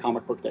for Free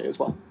Comic Book Day as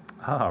well.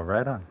 Oh,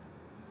 right on.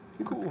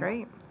 That's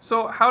great.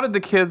 So how did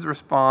the kids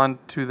respond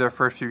to their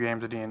first few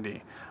games of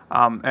D&D?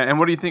 And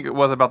what do you think it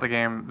was about the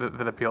game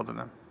that appealed to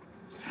them?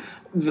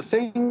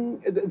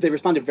 They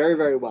responded very,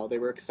 very well. They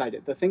were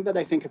excited. The thing that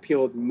I think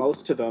appealed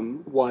most to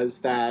them was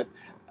that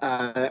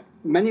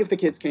many of the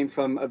kids came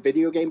from a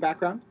video game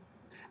background.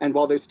 And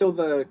while there's still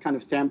the kind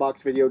of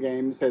sandbox video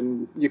games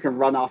and you can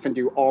run off and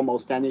do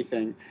almost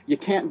anything, you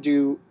can't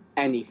do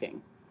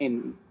anything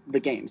in the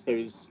games.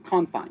 There's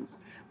confines.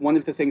 One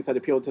of the things that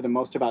appealed to them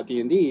most about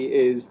D&D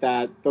is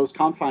that those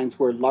confines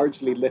were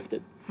largely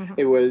lifted. Mm-hmm.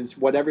 It was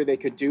whatever they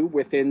could do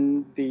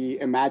within the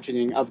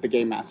imagining of the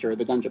game master or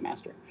the dungeon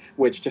master,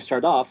 which to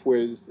start off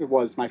was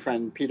my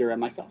friend Peter and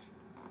myself.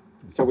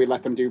 So we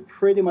let them do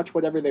pretty much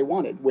whatever they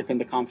wanted within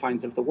the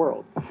confines of the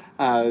world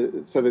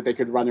so that they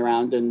could run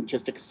around and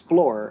just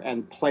explore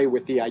and play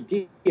with the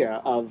idea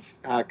of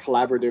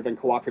collaborative and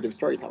cooperative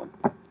storytelling.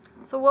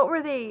 So what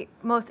were they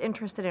most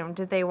interested in?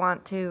 Did they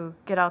want to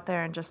get out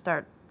there and just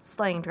start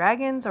slaying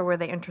dragons, or were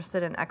they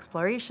interested in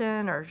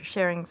exploration or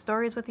sharing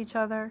stories with each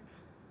other?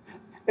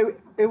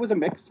 It was a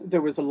mix.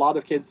 There was a lot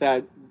of kids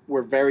that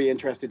were very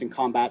interested in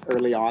combat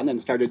early on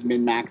and started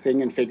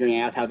min-maxing and figuring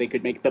out how they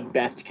could make the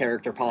best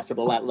character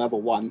possible at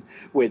level 1,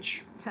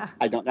 which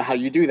I don't know how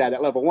you do that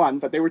at level 1,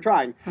 but they were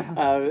trying.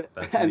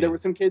 And there were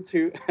some kids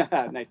who,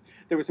 nice.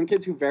 There were some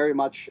kids who very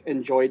much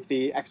enjoyed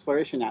the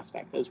exploration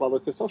aspect as well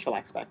as the social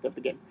aspect of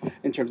the game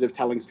in terms of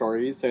telling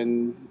stories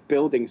and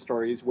building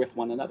stories with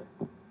one another.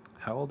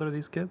 How old are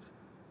these kids?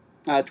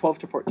 12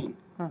 to 14.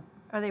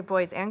 Are they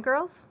boys and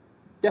girls?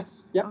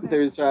 Yes, yep. Okay.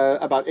 There's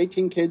about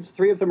 18 kids.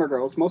 3 of them are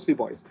girls, mostly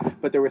boys.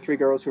 But there were 3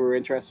 girls who were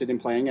interested in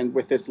playing. And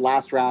with this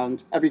last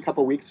round, every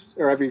couple weeks,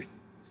 or every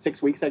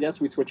 6 weeks, I guess,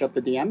 we switch up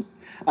the DMs.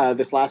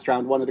 This last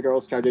round, one of the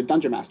girls started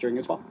dungeon mastering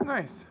as well.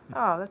 Nice.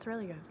 Oh, that's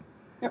really good.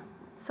 Yep.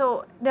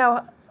 So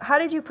now, how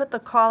did you put the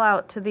call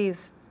out to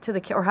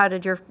or how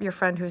did your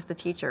friend who's the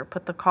teacher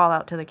put the call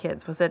out to the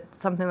kids? Was it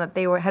something that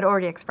they had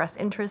already expressed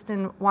interest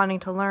in wanting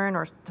to learn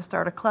or to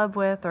start a club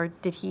with, or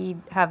did he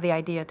have the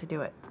idea to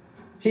do it?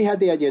 He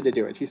had the idea to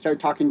do it. He started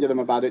talking to them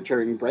about it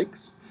during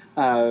breaks,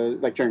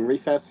 like during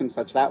recess and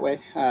such that way,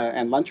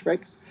 and lunch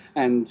breaks.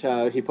 And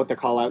he put the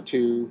call out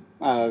to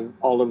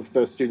all of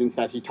the students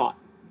that he taught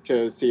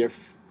to see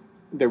if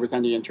there was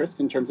any interest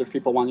in terms of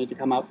people wanting to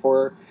come out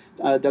for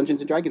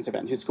Dungeons & Dragons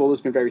event. His school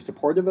has been very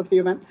supportive of the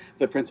event.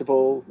 The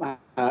principal,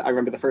 I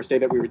remember the first day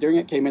that we were doing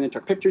it, came in and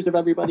took pictures of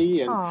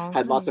everybody and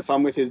had lots of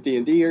fun with his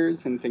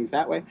D&Ders and things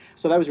that way.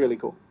 So that was really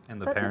cool.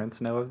 And the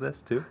parents know of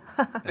this too?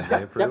 And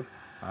they approve? Yep.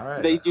 All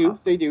right. They do.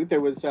 Awesome. They do. There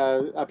was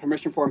a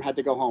permission form had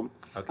to go home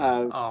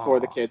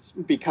for the kids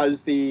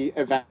because the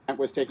event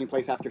was taking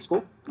place after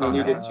school. They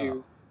needed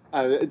to,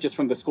 just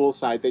from the school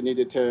side, they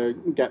needed to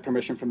get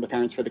permission from the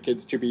parents for the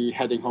kids to be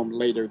heading home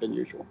later than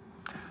usual.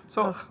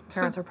 So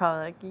parents are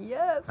probably like,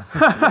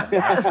 yes.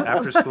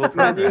 After school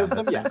program.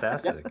 That's yes.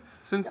 fantastic. Yep.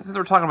 Since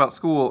we're talking about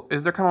school,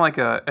 is there kind of like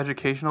a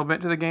educational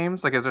bent to the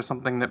games? Like, is there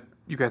something that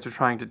you guys are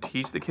trying to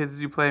teach the kids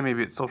as you play?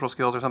 Maybe it's social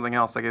skills or something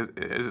else. Like, is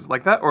it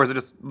like that, or is it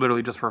just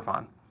literally just for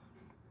fun?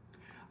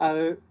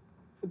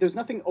 There's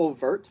nothing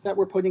overt that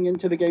we're putting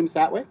into the games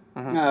that way.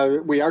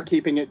 Mm-hmm. We are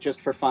keeping it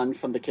just for fun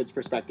from the kids'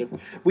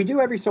 perspective. We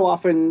do every so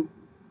often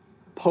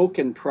poke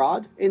and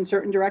prod in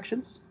certain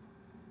directions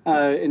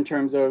in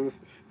terms of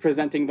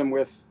presenting them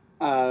with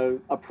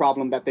a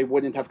problem that they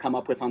wouldn't have come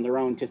up with on their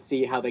own to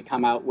see how they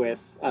come out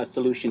with a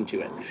solution to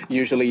it.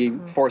 Usually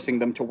forcing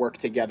them to work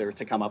together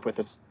to come up with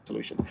a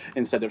solution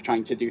instead of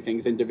trying to do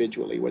things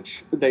individually,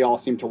 which they all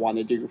seem to want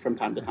to do from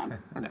time to time.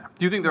 Yeah.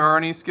 Do you think there are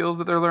any skills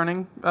that they're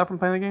learning from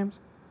playing the games?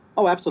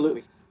 Oh,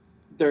 absolutely.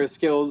 There are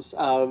skills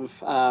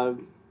of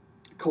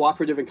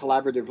cooperative and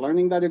collaborative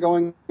learning that are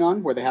going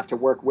on, where they have to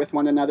work with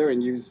one another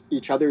and use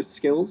each other's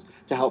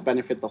skills to help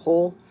benefit the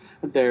whole.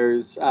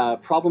 There's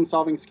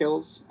problem-solving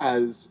skills,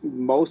 as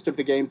most of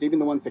the games, even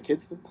the ones the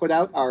kids put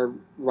out, are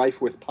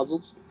rife with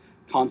puzzles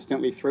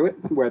constantly through it,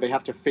 where they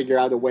have to figure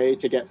out a way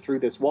to get through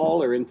this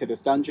wall or into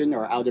this dungeon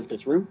or out of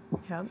this room.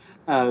 Yeah.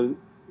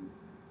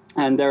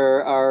 And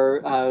there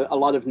are a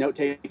lot of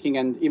note-taking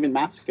and even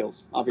math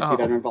skills, obviously,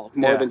 that are involved,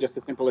 more than just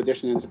a simple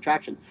addition and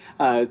subtraction,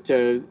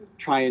 to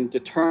try and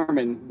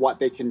determine what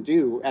they can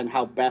do and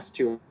how best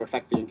to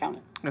affect the encounter.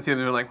 And see,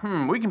 they're like,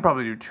 we can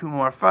probably do 2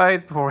 more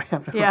fights before we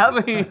have to Yep.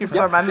 sleep.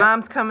 Before my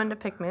mom's coming to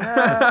pick me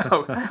up. I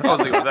was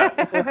thinking about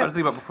that. I was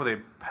thinking about before they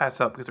pass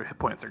out because their hit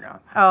points are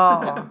gone.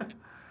 Oh.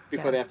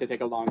 Before they have to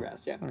take a long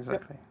rest, yeah.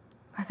 Exactly.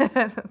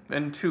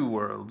 In 2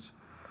 worlds.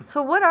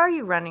 So what are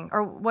you running?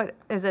 Or what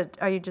is it?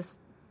 Are you just...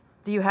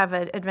 Do you have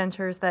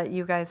adventures that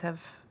you guys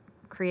have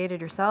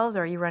created yourselves,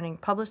 or are you running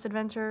published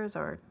adventures,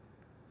 or?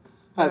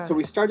 So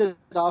we started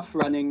off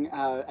running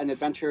an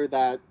adventure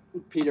that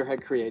Peter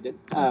had created,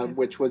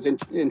 which was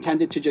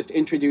intended to just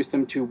introduce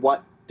them to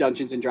what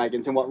Dungeons and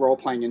Dragons and what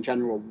role-playing in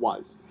general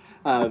was.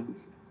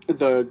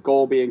 The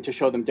goal being to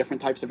show them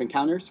different types of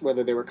encounters,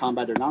 whether they were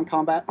combat or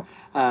non-combat,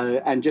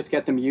 and just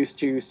get them used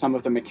to some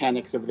of the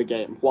mechanics of the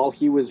game. While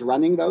he was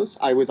running those,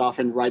 I was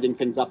often writing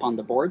things up on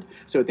the board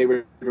so that they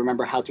would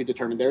remember how to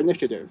determine their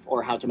initiative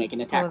or how to make an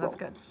attack roll. That's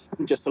good.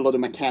 Just the little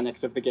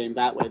mechanics of the game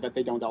that way that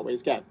they don't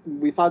always get.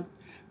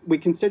 We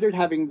considered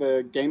having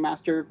the game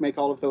master make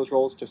all of those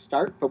rolls to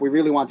start, but we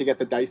really want to get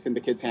the dice in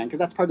the kid's hand because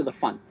that's part of the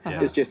fun,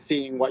 is just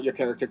seeing what your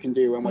character can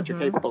do and what you're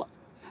capable of.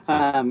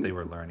 So they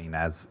were learning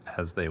as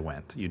they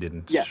went. You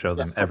didn't show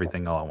them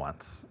everything all at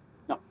once.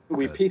 No,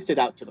 we pieced it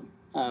out to them,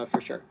 for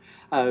sure.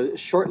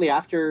 Shortly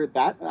after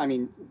that,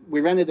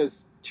 we ran it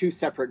as 2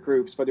 separate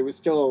groups, but it was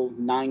still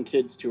 9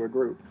 kids to a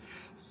group.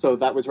 So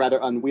that was rather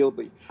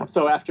unwieldy.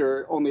 So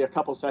after only a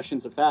couple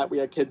sessions of that, we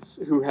had kids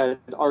who had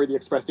already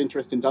expressed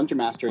interest in dungeon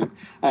mastering,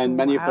 and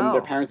many of them,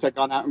 their parents had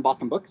gone out and bought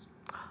them books.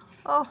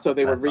 Oh. So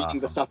they were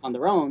reading the stuff on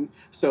their own.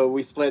 So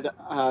we split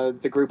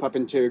the group up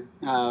into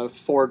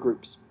 4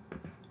 groups.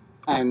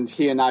 And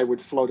he and I would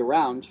float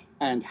around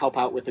and help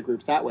out with the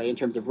groups that way in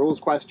terms of rules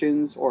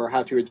questions or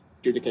how to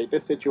adjudicate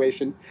this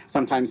situation,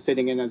 sometimes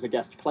sitting in as a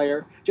guest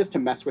player just to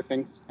mess with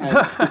things and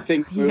keep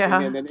things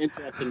moving in an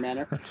interesting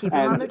manner. Keep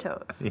them on their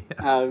toes.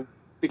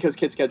 Because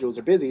kids' schedules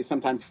are busy,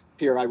 sometimes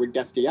here I would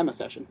guest DM a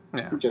session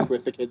just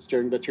with the kids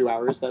during the 2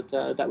 hours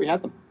that we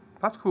had them.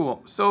 That's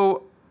cool.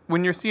 So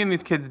when you're seeing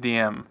these kids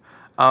DM,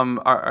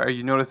 are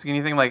you noticing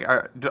anything? Like,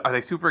 are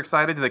they super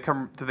excited? Do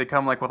they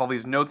come like with all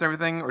these notes and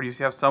everything, or do you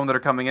have some that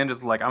are coming in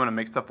just like I'm gonna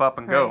make stuff up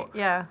and go?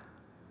 Yeah.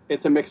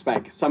 It's a mixed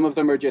bag. Some of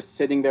them are just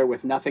sitting there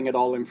with nothing at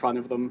all in front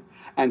of them,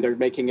 and they're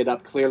making it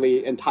up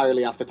clearly,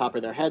 entirely off the top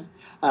of their head.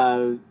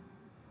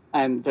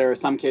 And there are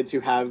some kids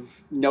who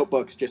have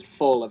notebooks just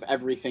full of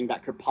everything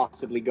that could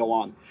possibly go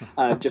on,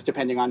 just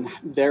depending on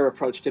their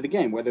approach to the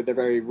game, whether they're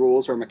very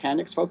rules or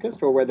mechanics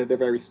focused or whether they're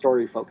very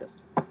story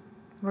focused.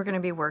 We're going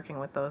to be working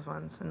with those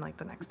ones in like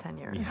the next 10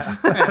 years. So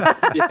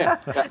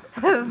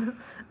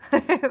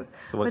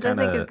what Which kind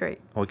I think is great.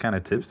 What kind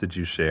of tips did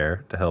you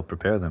share to help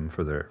prepare them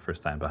for their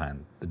first time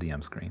behind the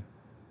DM screen?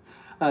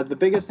 The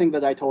biggest thing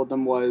that I told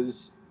them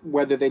was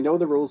whether they know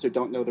the rules or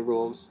don't know the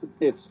rules,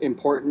 it's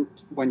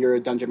important when you're a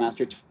dungeon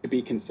master to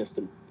be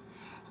consistent.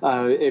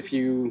 If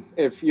you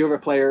have a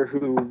player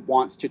who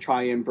wants to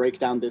try and break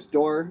down this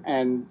door,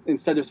 and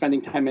instead of spending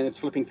 10 minutes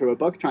flipping through a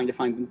book trying to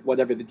find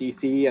whatever the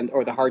DC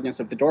or the hardness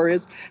of the door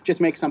is, just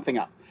make something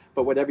up.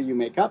 But whatever you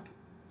make up,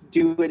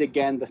 do it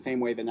again the same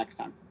way the next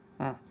time.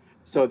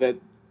 So that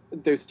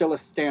there's still a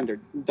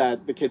standard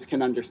that the kids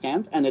can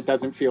understand, and it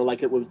doesn't feel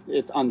like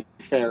it's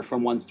unfair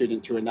from one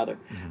student to another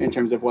in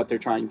terms of what they're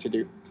trying to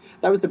do.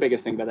 That was the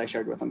biggest thing that I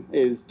shared with them,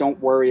 is don't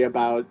worry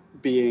about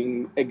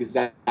being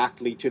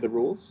exactly to the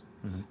rules.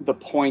 The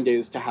point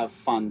is to have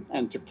fun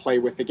and to play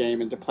with the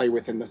game and to play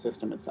within the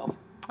system itself.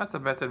 That's the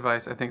best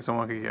advice I think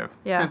someone could give.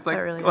 Yeah, it's like,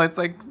 that really it's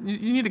like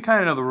you need to kind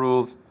of know the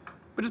rules,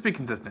 but just be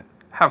consistent.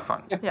 Have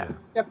fun. Yeah.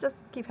 Yep.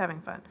 Just keep having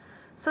fun.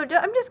 So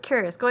I'm just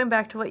curious, going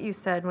back to what you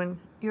said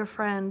when your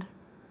friend,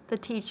 the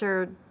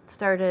teacher,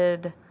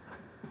 started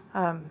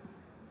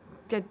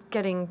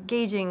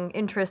gauging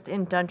interest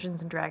in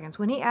Dungeons and Dragons.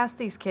 When he asked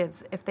these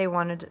kids if they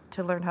wanted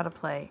to learn how to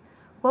play,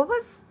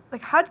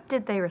 how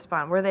did they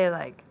respond? Were they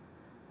like,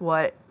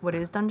 what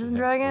is Dungeons and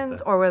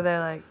Dragons? Or were they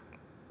like,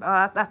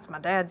 oh, that's my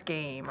dad's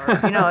game?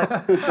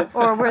 Or,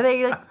 or were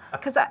they like,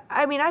 because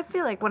I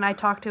feel like when I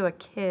talk to a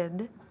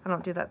kid, I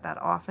don't do that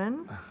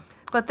often,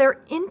 but they're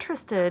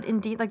interested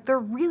in they're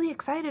really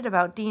excited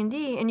about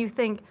D&D, and you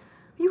think,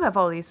 you have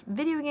all these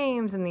video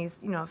games and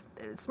these,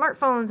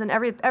 smartphones and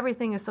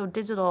everything is so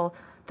digital.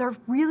 They're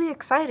really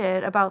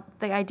excited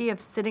about the idea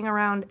of sitting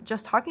around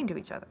just talking to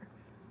each other.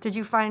 Did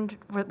you find,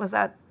 was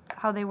that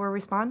how they were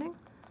responding?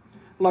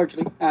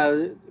 Largely.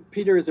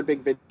 Peter is a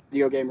big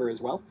video gamer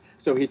as well,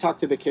 so he talked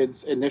to the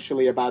kids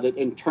initially about it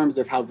in terms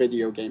of how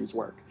video games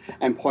work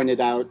and pointed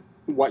out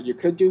what you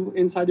could do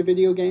inside a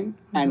video game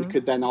and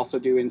could then also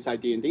do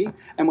inside D&D,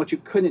 and what you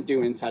couldn't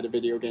do inside a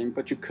video game,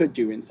 but you could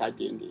do inside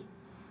D&D.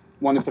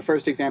 One of the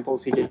first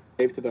examples he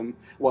gave to them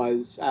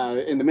was,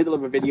 in the middle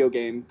of a video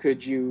game,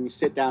 could you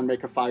sit down,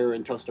 make a fire,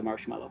 and toast a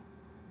marshmallow?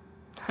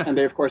 And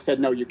they, of course, said,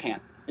 no, you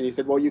can't. And he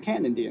said, well, you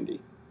can in D&D.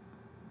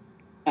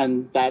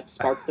 And that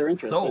sparked their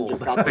interest and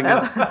just got them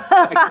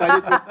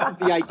excited with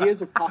the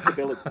ideas of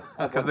possibilities.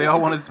 Because they all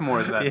wanted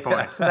s'mores at that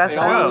point. That They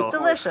all sounds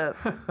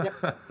delicious.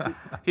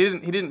 He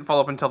didn't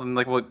follow up and tell them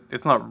like, well,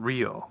 it's not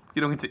real.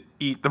 You don't get to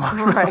eat the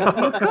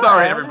marshmallow. Right.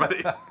 Sorry,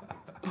 everybody.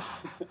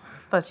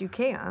 But you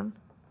can.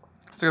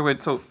 So wait,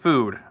 so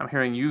food. I'm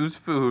hearing use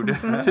food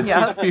to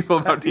Yeah. teach people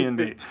about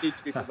D&D.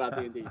 Teach people about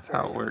D&D. Sure,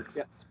 How it yes. works.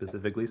 Yep.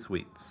 Specifically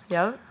sweets.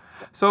 Yep.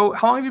 So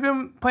how long have you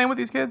been playing with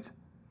these kids?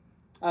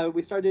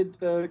 We started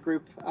the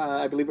group,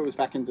 I believe it was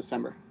back in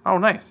December. Oh,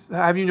 nice.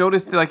 Have you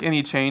noticed like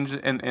any change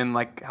in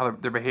like how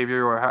their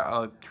behavior or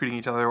how, treating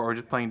each other or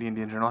just playing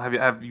D&D in general?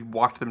 Have you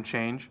watched them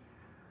change?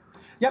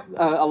 Yep,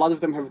 a lot of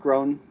them have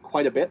grown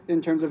quite a bit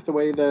in terms of the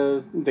way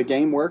the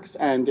game works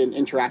and in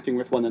interacting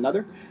with one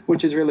another,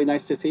 which is really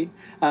nice to see.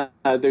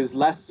 There's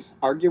less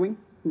arguing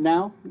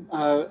now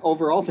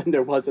overall than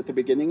there was at the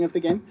beginning of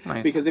the game,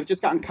 Nice. because they've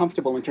just gotten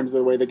comfortable in terms of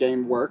the way the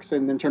game works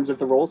and in terms of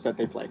the roles that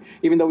they play.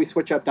 Even though we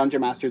switch up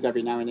Dungeon Masters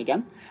every now and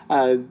again,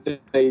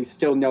 they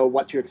still know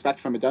what to expect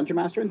from a Dungeon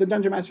Master, and the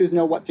Dungeon Masters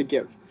know what to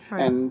give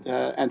Right.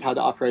 and how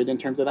to operate in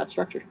terms of that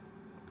structure.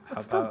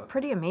 It's still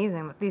pretty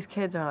amazing that these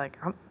kids are like,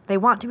 they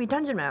want to be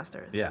dungeon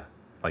masters. Yeah.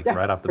 Like Yeah,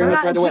 right off the pretty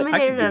They're much bat. not right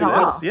away. intimidated I at can do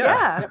all. this,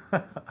 yeah.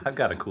 Yeah. I've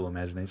got a cool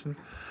imagination.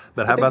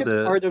 But I how think about it's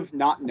the part of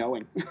not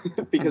knowing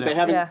because they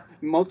haven't. Yeah.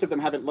 Most of them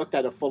haven't looked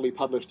at a fully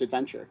published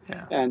adventure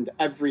Yeah. and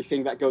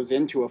everything that goes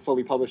into a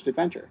fully published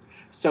adventure.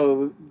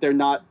 So they're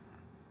not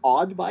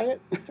awed by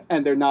it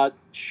and they're not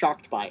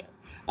shocked by it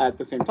at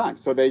the same time.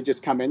 So they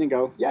just come in and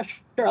go, "Yeah, sure,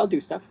 I'll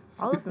do stuff,"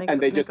 I'll just make and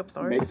they make just up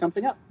stories. make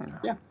something up.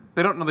 Yeah,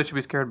 They don't know they should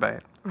be scared by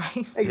it.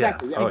 Right.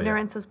 exactly. Yeah. yes. Oh, yeah.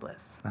 Ignorance is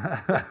bliss.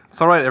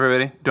 It's all right,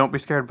 everybody. Don't be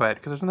scared by it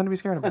because there's nothing to be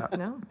scared about.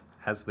 No.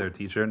 has their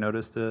teacher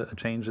noticed a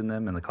change in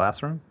them in the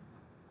classroom?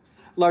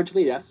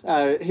 Largely, yes.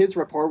 His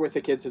rapport with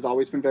the kids has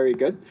always been very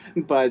good,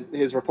 but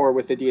his rapport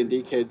with the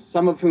D&D kids,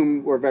 some of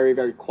whom were very,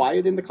 very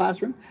quiet in the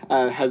classroom,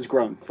 has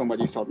grown from what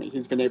he's told me.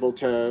 He's been able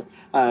to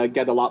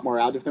get a lot more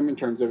out of them in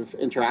terms of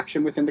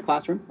interaction within the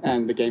classroom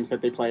and the games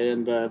that they play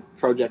and the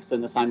projects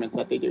and assignments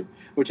that they do,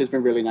 which has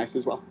been really nice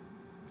as well.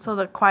 So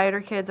the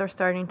quieter kids are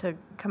starting to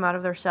come out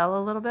of their shell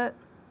a little bit?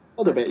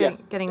 A little bit, Getting-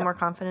 yes. Getting Yep. more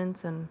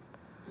confidence and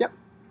Yep.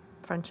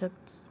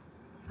 friendships,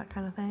 that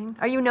kind of thing.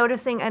 Are you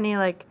noticing any,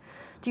 like,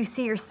 do you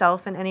see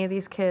yourself in any of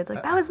these kids?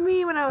 Like, that was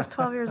me when I was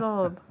 12 years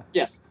old.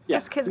 Yes. This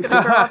Yes. kid's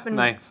going to grow up and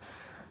Nice.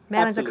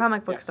 manage Absolutely, a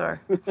comic book yeah. store.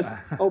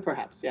 Oh,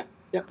 perhaps. Yeah.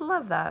 Yep.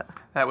 Love that.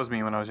 That was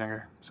me when I was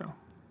younger. So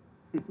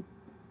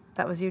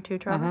That was you too,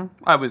 Trevor?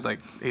 I was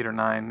like 8 or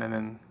 9, and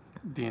then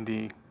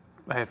D&D.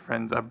 I had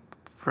friends. A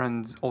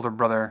friend's older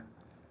brother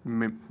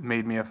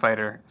made me a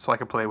fighter so I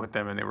could play with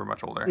them, and they were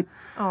much older.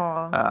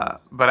 Aw.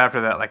 But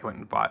after that, like, I went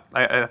and bought.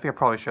 I think I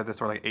probably shared this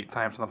story like 8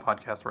 times on the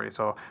podcast already.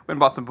 So went and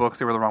bought some books.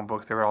 They were the wrong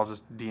books. They were all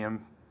just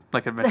DM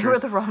like adventures. They were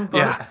the wrong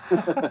books.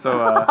 Yeah.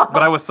 So,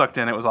 but I was sucked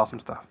in. It was awesome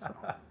stuff. So.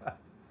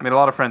 I made a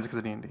lot of friends because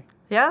of D&D.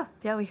 Yeah,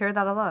 we hear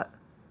that a lot.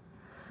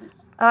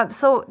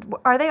 So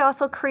are they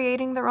also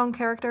creating their own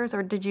characters,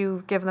 or did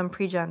you give them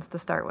pre-gens to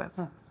start with?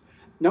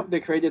 Nope, they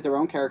created their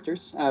own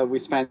characters. We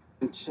spent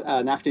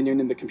an afternoon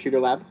in the computer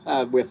lab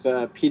with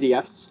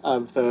PDFs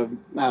of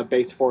the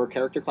base 4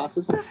 character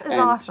classes. This is And,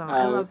 awesome.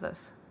 I love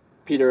this.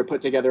 Peter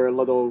put together a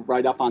little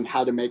write-up on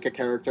how to make a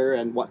character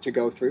and what to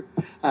go through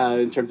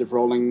in terms of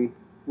rolling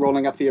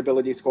up the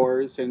ability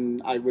scores,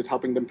 and I was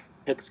helping them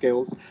pick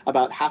skills.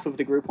 About half of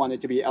the group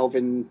wanted to be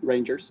Elven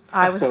Rangers.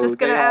 I was so just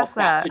gonna they all ask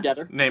sat that.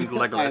 together Named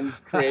Legolas.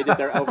 and created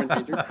their Elven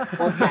Rangers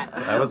or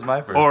Katniss. That was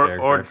my first or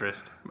character.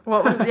 Trist.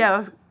 What was?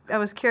 Yeah, I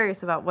was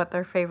curious about what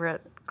their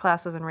favorite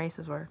classes and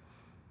races were.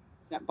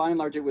 Yeah, by and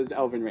large, it was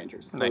Elven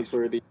Rangers. Nice. Those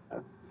were the.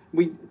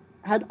 We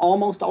had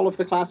almost all of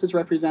the classes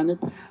represented.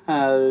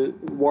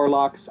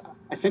 Warlocks.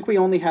 I think we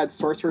only had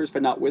sorcerers,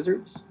 but not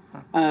wizards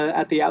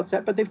at the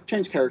outset. But they've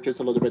changed characters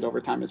a little bit over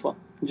time as well,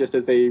 just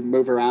as they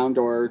move around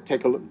or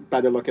take a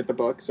better look at the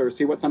books or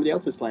see what somebody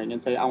else is playing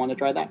and say, "I want to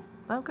try that."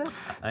 Oh, good.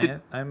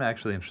 I'm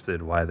actually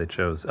interested why they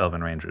chose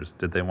Elven Rangers.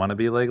 Did they want to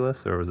be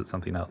Legolas, or was it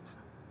something else?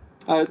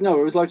 No,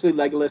 it was largely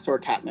Legolas or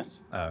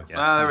Katniss. Oh, okay.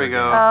 There we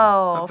go.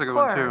 Oh, That's a of good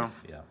one, too.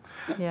 course. Yeah.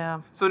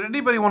 Yeah. So did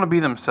anybody want to be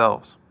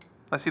themselves?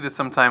 I see this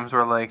sometimes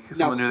where like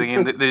someone new to the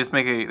game, they just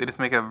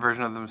make a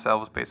version of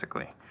themselves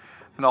basically.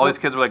 And all these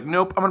kids were like,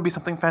 nope, I'm gonna be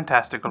something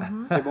fantastical.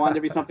 They wanted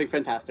to be something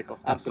fantastical.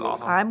 Absolutely.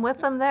 awesome. I'm with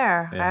them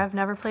there. Yeah. I've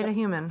never played a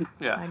human.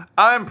 Yeah,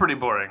 I'm pretty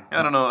boring.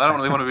 I don't know. I don't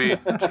really want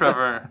to be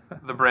Trevor,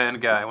 the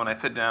brand guy, when I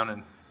sit down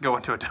and go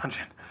into a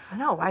dungeon. I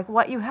know. Like,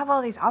 what? You have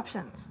all these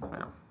options.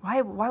 Yeah.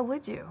 Why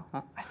would you?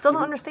 I still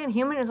don't understand.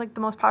 Human is like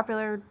the most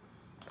popular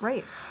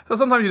race. So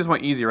sometimes you just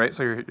want easy, right?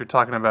 So you're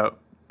talking about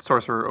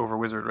sorcerer over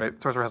wizard, right?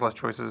 Sorcerer has less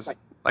choices. Right.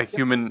 Like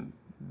human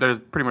there's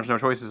pretty much no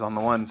choices on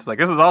the ones. Like,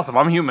 this is awesome.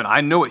 I'm human.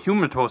 I know what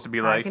humans supposed to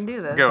be like. I can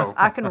do this. Go.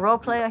 I can role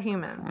play a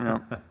human. Yeah.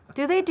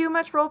 Do they do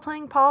much role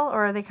playing, Paul,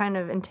 or are they kind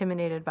of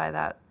intimidated by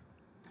that?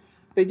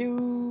 They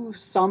do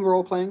some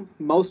role playing.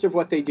 Most of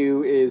what they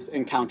do is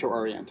encounter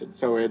oriented.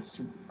 So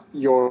it's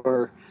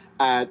you're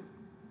at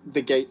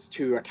the gates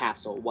to a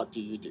castle. What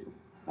do you do?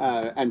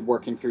 And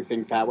working through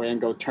things that way, and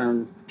go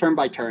turn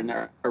by turn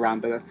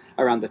around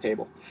the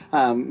table.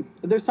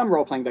 There's some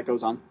role playing that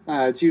goes on.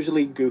 It's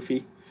usually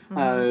goofy.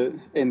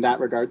 In that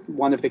regard,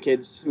 one of the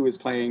kids who was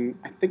playing,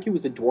 I think he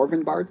was a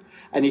dwarven bard.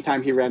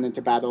 Anytime he ran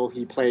into battle,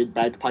 he played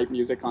bagpipe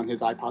music on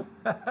his iPod,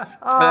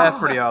 That's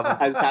pretty awesome.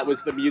 as that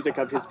was the music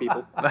of his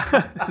people. This is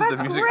That's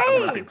the music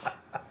great.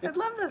 I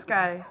love this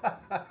guy.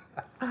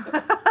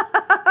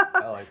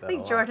 I like that I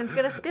think Jordan's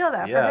gonna steal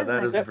that Yeah, for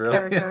that his is next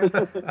brilliant.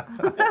 character.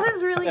 That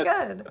is really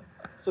good.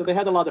 So they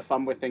had a lot of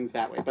fun with things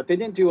that way, but they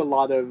didn't do a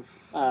lot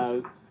of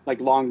like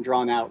long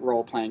drawn out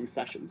role playing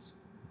sessions.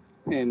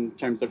 In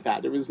terms of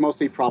that, it was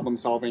mostly problem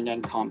solving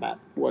and combat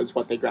was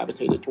what they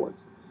gravitated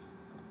towards.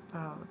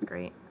 Oh, that's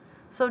great.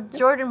 So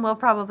Jordan will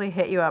probably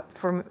hit you up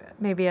for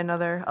maybe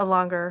a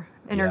longer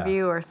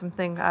interview or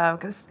something,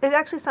 because it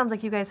actually sounds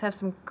like you guys have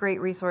some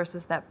great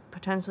resources that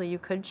potentially you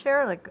could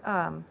share, like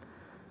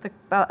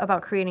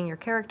about creating your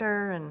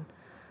character and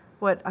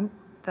what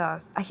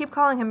I keep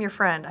calling him your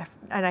friend,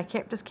 and I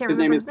can't His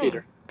remember name his is name.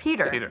 Peter.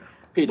 Peter.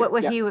 Peter,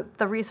 What yeah.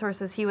 the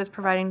resources he was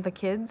providing the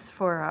kids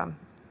for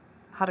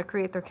how to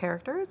create their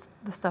characters,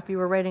 the stuff you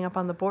were writing up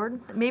on the board.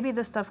 Maybe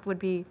this stuff would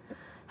be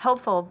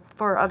helpful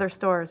for other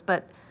stores,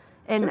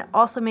 and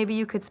also maybe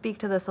you could speak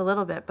to this a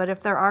little bit, but if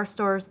there are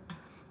stores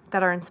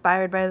that are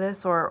inspired by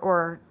this,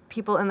 or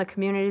people in the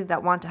community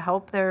that want to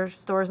help their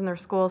stores and their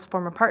schools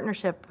form a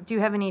partnership, do you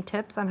have any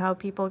tips on how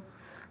people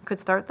could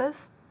start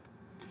this?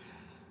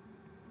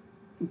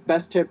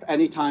 Best tip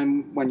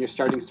anytime when you're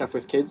starting stuff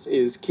with kids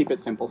is keep it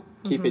simple,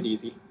 keep it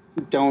easy.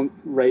 Don't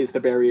raise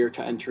the barrier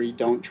to entry.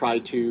 Don't try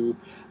to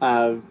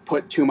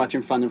put too much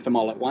in front of them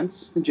all at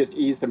once. Just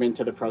ease them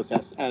into the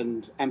process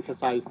and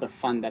emphasize the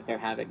fun that they're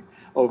having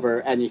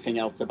over anything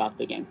else about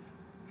the game.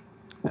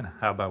 And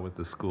how about with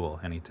the school?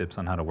 Any tips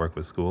on how to work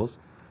with schools?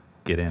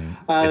 Get in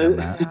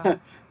that.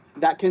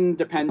 That can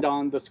depend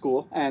on the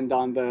school and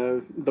on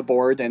the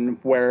board and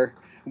where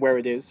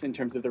it is in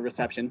terms of the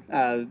reception.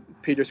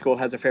 Peter's school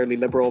has a fairly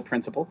liberal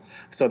principal,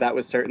 so that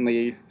was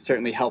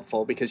certainly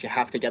helpful because you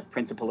have to get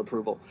principal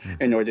approval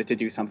in order to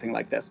do something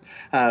like this.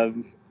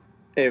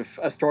 If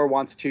a store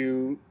wants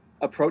to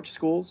approach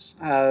schools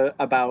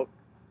about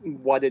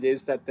what it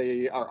is that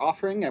they are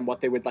offering and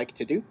what they would like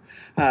to do,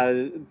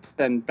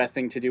 then best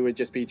thing to do would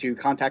just be to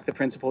contact the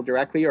principal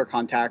directly or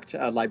contact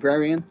a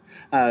librarian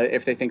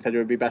if they think that it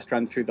would be best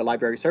run through the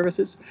library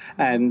services,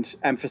 and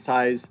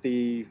emphasize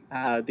the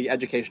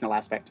educational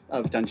aspect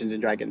of Dungeons &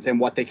 Dragons and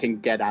what they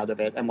can get out of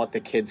it and what the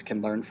kids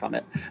can learn from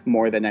it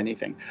more than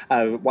anything.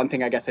 One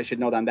thing I guess I should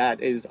note on that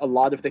is a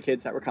lot of the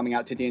kids that were coming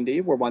out to D&D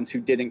were ones who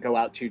didn't go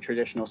out to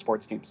traditional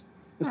sports teams.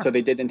 So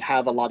they didn't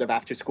have a lot of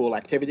after-school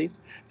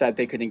activities that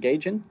they could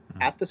engage in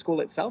at the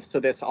school itself. So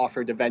this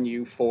offered a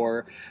venue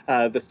for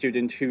the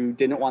student who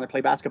didn't want to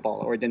play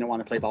basketball or didn't want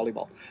to play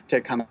volleyball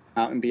to come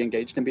out and be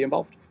engaged and be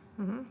involved.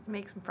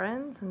 Make some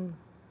friends, and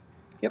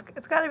Yep.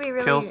 it's got to be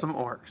really Kill some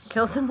orcs.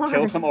 Kill some orcs.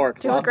 Kill some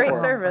orcs. Do a Lots of great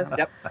orcs. service.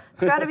 Yep.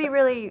 It's got to be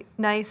really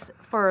nice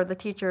for the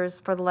teachers,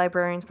 for the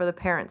librarians, for the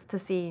parents to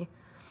see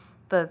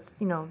the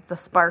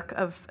spark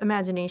of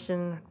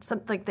imagination,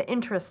 like the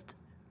interest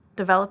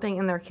developing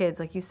in their kids.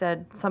 Like you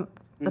said, some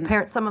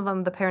of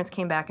them, the parents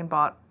came back and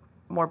bought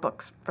more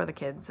books for the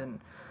kids. And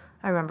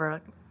I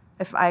remember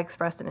if I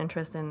expressed an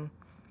interest in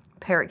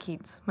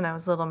parakeets when I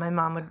was little, my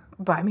mom would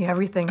buy me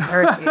everything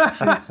parakeet.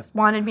 She just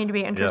wanted me to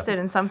be interested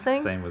in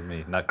something. Same with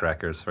me.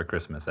 Nutcrackers for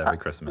Christmas every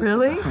Christmas.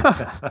 Really?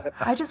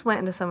 I just went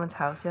into someone's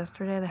house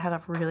yesterday that had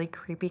a really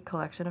creepy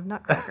collection of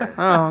nutcrackers.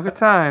 Oh, good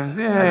times.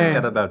 I Yay. think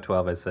at about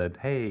 12, I said,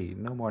 "Hey,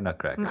 no more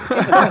nutcrackers."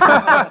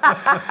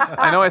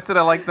 I know I said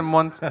I liked them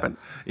once, but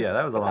Yeah,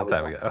 that was a long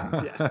time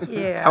ago.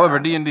 Yeah. however,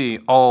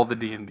 D&D, all the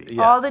D&D. Yes.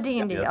 all the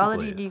D&D, Yes, all the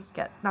please. D&D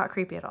get not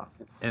creepy at all.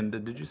 And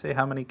did you say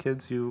how many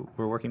kids you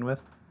were working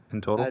with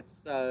in total?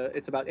 It's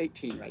about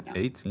 18 right now.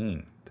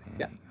 18. Dang.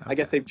 Yeah. I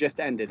guess they've just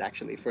ended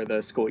actually for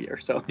the school year,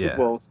 so Yeah.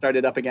 we'll start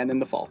it up again in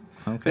the fall.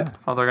 Okay.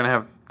 Oh, they're going to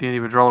have D&D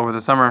withdrawal over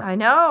the summer. I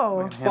know.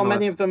 Well, Handle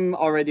many it. of them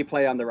already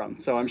play on their own,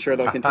 so I'm sure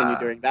they'll continue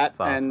doing that. That's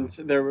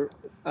awesome.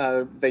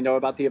 And they know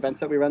about the events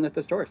that we run at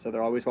the store, so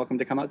they're always welcome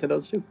to come out to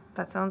those too.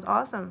 That sounds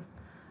awesome.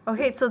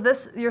 Okay, so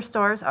your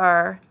stores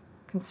are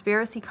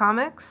Conspiracy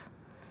Comics.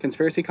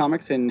 Conspiracy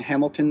Comics in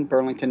Hamilton,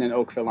 Burlington, and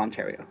Oakville,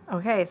 Ontario.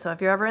 Okay, so if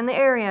you're ever in the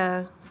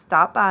area,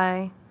 stop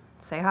by,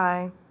 say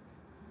hi,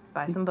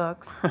 buy some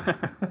books,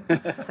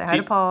 say hi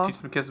to Paul. Teach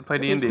some kids to play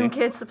Teach D&D. some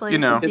kids to play You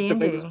know. some Kids to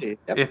play D&D. D&D.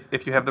 Yep.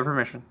 If you have the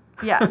permission.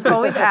 Yes,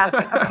 always ask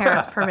a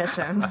parent's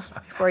permission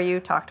before you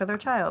talk to their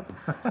child.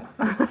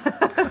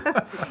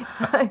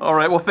 All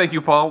right. Well, thank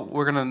you, Paul.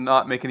 We're going to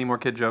not make any more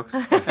kid jokes.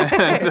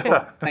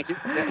 Thank you.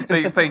 Yeah.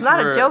 Thank It's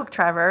not a joke,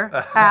 Trevor.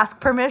 Ask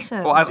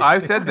permission. Well, I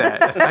said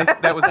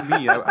that. That was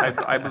me.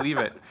 I believe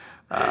it.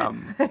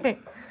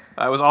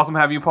 It was awesome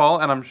having you, Paul,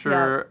 and I'm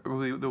sure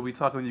we'll be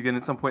talking with you again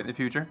at some point in the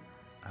future.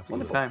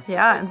 Absolutely. Time.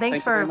 Yeah, and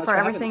thanks Thank you very for, much for for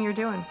having everything me. you're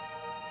doing.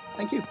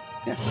 Thank you.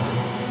 Yeah.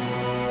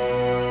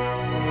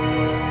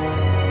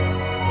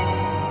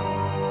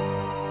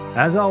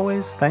 As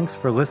always, thanks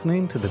for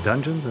listening to the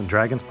Dungeons &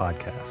 Dragons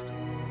podcast.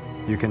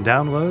 You can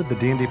download the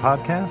D&D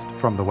podcast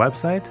from the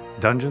website,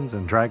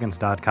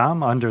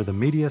 dungeonsanddragons.com, under the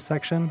media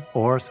section,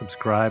 or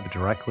subscribe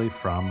directly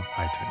from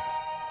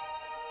iTunes.